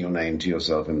singing your name to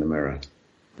yourself in the mirror.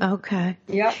 Okay.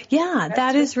 Yeah. Yeah,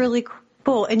 that is really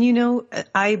cool. And, you know,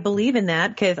 I believe in that,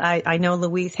 because I know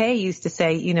Louise Hay used to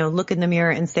say, you know, look in the mirror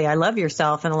and say, I love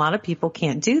yourself. And a lot of people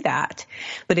can't do that.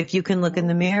 But if you can look in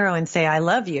the mirror and say, I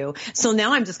love you. So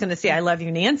now I'm just going to say, I love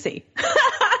you, Nancy.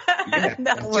 Yeah,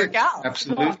 that'll work out.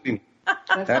 Absolutely.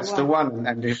 That's the one.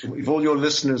 And if all your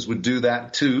listeners would do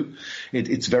that too,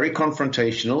 it's very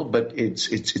confrontational, but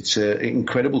it's an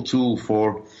incredible tool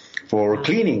for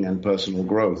cleaning and personal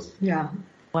growth. Yeah.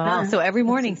 Wow. So every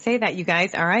morning say that, you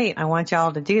guys. All right. I want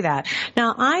y'all to do that.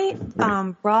 Now, I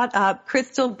brought up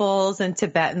crystal bowls and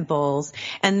Tibetan bowls,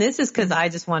 and this is because I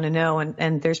just want to know,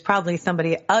 and there's probably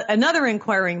somebody, another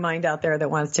inquiring mind out there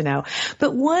that wants to know.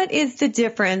 But what is the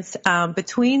difference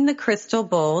between the crystal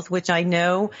bowls, which I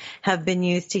know have been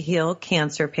used to heal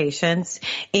cancer patients,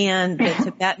 and the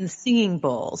Tibetan singing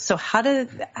bowls? So how do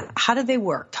they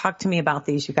work? Talk to me about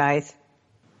these, you guys.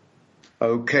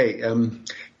 Okay.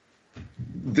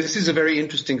 This is a very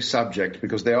interesting subject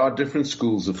because there are different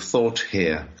schools of thought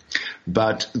here.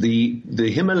 But the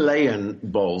Himalayan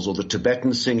bowls, or the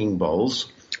Tibetan singing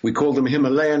bowls, we call them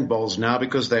Himalayan bowls now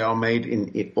because they are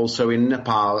made also in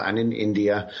Nepal and in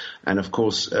India. And of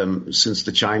course, since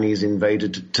the Chinese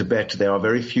invaded Tibet, there are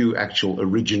very few actual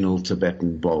original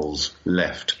Tibetan bowls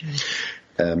left.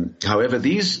 However,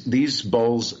 these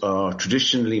bowls are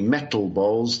traditionally metal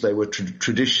bowls. They were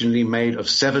traditionally made of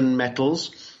 7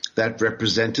 metals that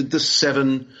represented the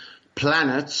 7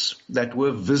 planets that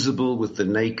were visible with the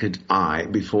naked eye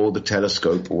before the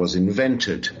telescope was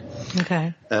invented.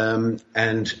 Okay. And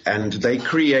they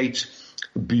create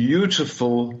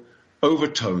beautiful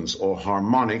overtones or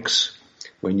harmonics.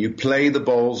 When you play the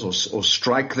bowls or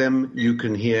strike them, you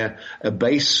can hear a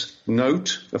bass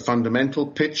note, a fundamental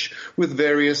pitch, with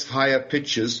various higher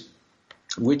pitches,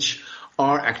 which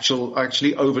are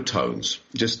actually overtones,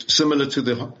 just similar to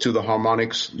the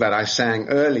harmonics that I sang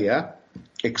earlier,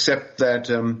 except that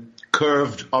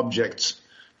curved objects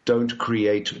don't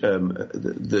create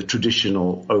the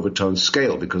traditional overtone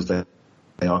scale because they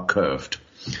are curved.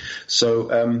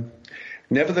 So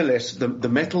nevertheless, the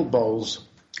metal bowls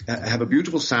have a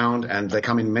beautiful sound, and they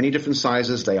come in many different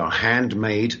sizes. They are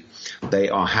handmade. They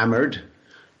are hammered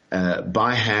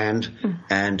by hand,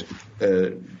 and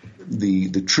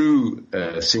the true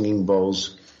singing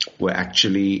bowls were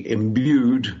actually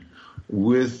imbued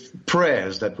with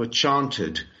prayers that were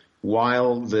chanted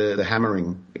while they're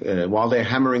hammering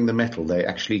the metal. They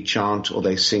actually chant or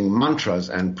they sing mantras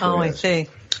and prayers. Oh, I see.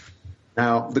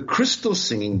 Now, the crystal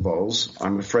singing bowls,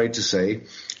 I'm afraid to say,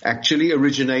 actually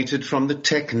originated from the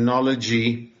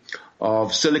technology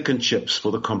of silicon chips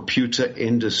for the computer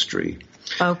industry.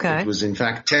 Okay. It was, in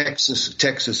fact,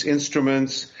 Texas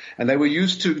Instruments, and they were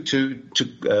used to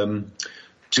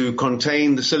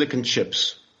contain the silicon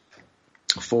chips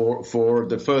for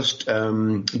the first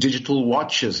digital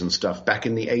watches and stuff back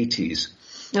in the 80s.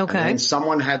 Okay. And then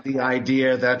someone had the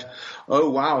idea that, oh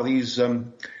wow, these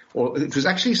or it was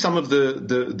actually some of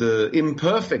the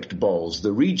imperfect bowls,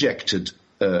 the rejected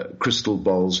crystal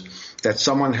bowls, that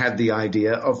someone had the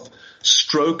idea of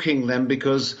stroking them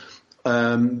because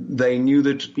they knew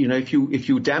that, you know, if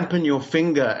you dampen your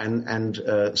finger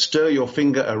and stir your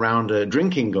finger around a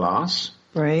drinking glass,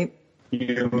 right,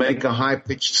 you make a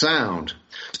high-pitched sound.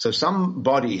 So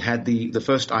somebody had the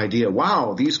first idea,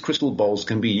 wow, these crystal bowls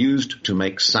can be used to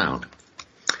make sound.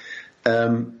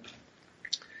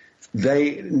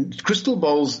 Crystal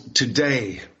bowls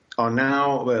today are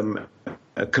now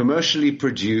commercially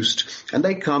produced, and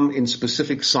they come in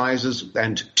specific sizes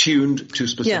and tuned to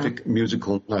specific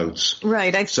musical notes.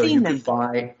 Right, I've seen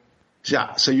that.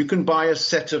 So you can buy a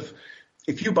set of,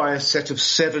 if you buy a set of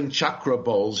 7 chakra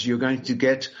bowls, you're going to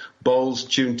get bowls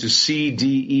tuned to C, D,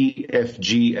 E, F,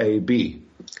 G, A, B.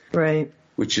 Right.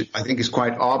 Which I think is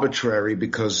quite arbitrary,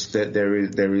 because there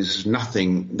is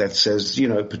nothing that says, you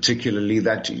know, particularly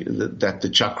that the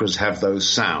chakras have those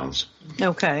sounds.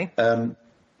 Okay.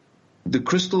 The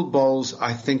crystal bowls,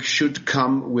 I think, should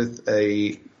come with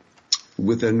a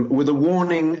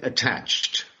warning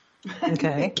attached.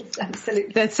 Okay.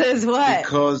 Absolutely. That says what?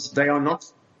 Because they are not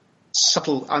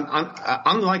subtle.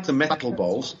 Unlike the metal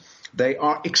bowls, they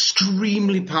are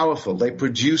extremely powerful. They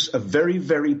produce a very,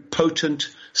 very potent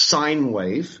sine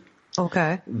wave.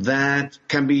 Okay. That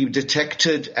can be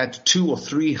detected at 200 or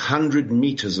 300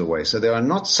 meters away. So they are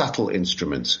not subtle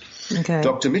instruments. Okay.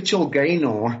 Dr. Mitchell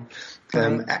Gaynor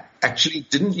actually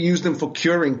didn't use them for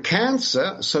curing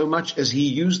cancer so much as he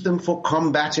used them for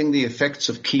combating the effects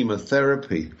of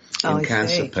chemotherapy in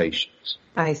cancer patients.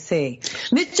 I see.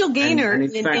 Mitchell Gaynor,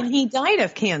 and he died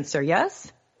of cancer,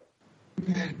 yes?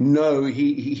 No,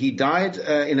 he died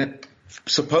in a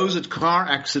supposed car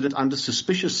accident under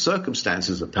suspicious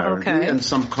circumstances, apparently, and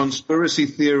some conspiracy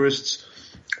theorists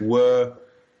were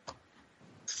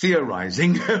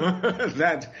theorizing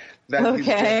that his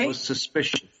death was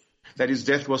suspicious. That his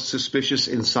death was suspicious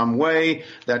in some way,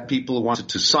 that people wanted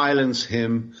to silence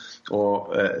him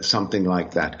or something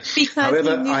like that. Because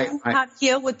he knew how to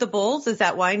heal with the bowls? Is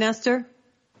that why, Nestor?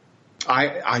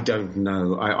 I don't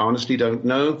know. I honestly don't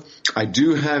know. I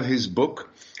do have his book.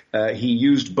 He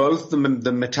used both the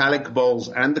metallic bowls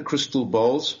and the crystal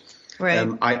bowls. Right.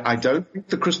 I don't think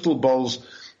the crystal bowls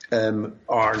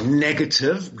are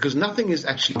negative, because nothing is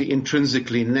actually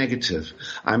intrinsically negative.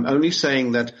 I'm only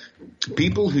saying that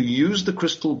people who use the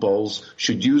crystal bowls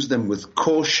should use them with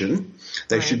caution.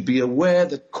 They should be aware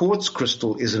that quartz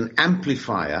crystal is an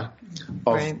amplifier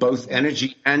of both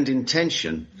energy and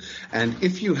intention. And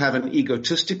if you have an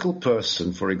egotistical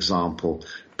person, for example,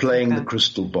 playing the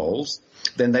crystal bowls,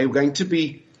 then they're going to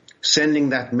be sending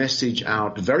that message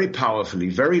out very powerfully,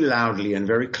 very loudly, and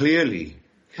very clearly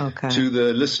to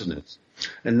the listeners.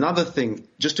 Another thing,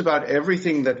 just about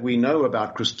everything that we know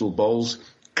about crystal bowls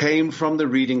came from the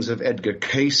readings of Edgar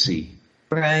Cayce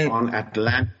on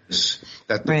Atlantis,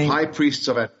 that the high priests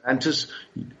of Atlantis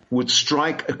would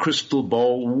strike a crystal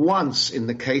bowl once in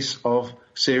the case of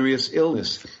serious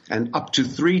illness, and up to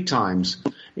 3 times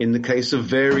in the case of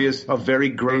very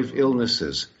grave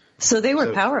illnesses. So they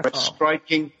were powerful.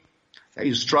 Striking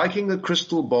the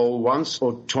crystal bowl once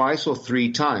or twice or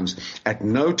 3 times. At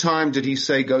no time did he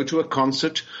say, go to a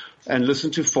concert and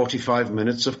listen to 45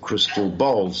 minutes of crystal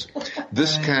bowls.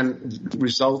 This can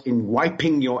result in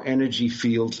wiping your energy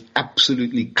field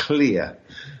absolutely clear.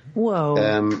 Whoa.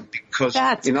 Because,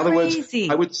 that's in other crazy.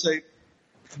 words, I would say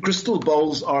crystal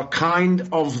bowls are kind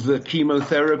of the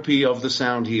chemotherapy of the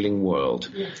sound healing world.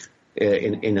 Yes.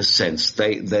 In a sense,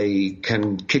 they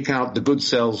can kick out the good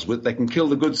cells they can kill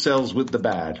the good cells with the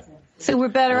bad. So we're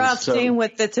better off staying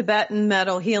with the Tibetan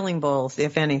metal healing bowls,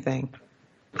 if anything.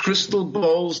 Crystal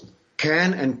bowls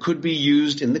can and could be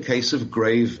used in the case of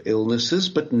grave illnesses,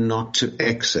 but not to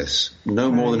excess. No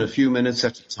more than a few minutes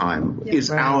at a time is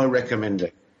our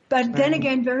recommendation. But then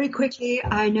again, very quickly,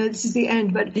 I know this is the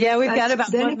end, but we've got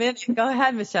about 1 minute. Go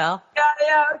ahead, Michelle.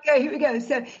 Okay, here we go.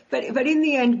 So, but in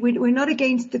the end, we're not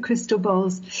against the crystal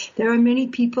balls. There are many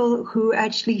people who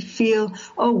actually feel,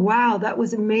 oh wow, that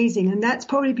was amazing, and that's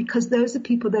probably because those are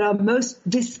people that are most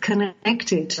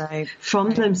disconnected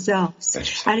from themselves,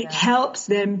 and it helps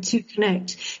them to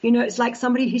connect. You know, it's like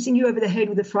somebody hitting you over the head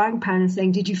with a frying pan and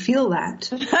saying, "Did you feel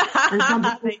that?"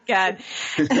 And Thank God.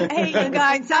 Hey, you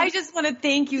guys, I just want to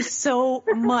thank you so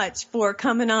much for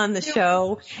coming on the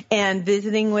show and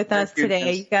visiting with us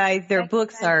today. You guys, their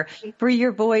books are Free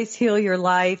Your Voice, Heal Your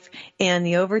Life, and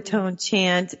The Overtone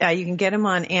Chant. You can get them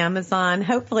on Amazon.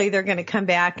 Hopefully they're going to come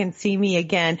back and see me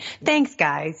again. Thanks,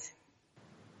 guys.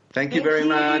 Thank you very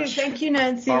much. Thank you,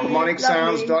 Nancy.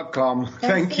 HarmonicSounds.com.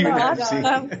 Thank you, Nancy.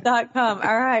 HarmonicSounds.com.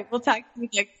 All right. We'll talk to you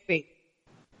next week.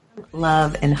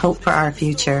 Love and hope for our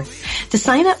future. To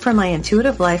sign up for my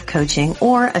intuitive life coaching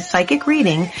or a psychic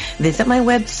reading, visit my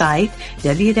website,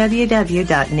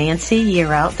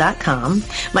 www.nancyyearout.com.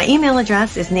 My email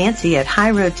address is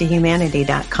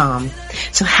nancy@highroadtohumanity.com.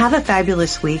 So have a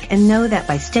fabulous week and know that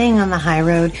by staying on the high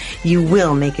road, you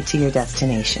will make it to your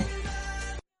destination.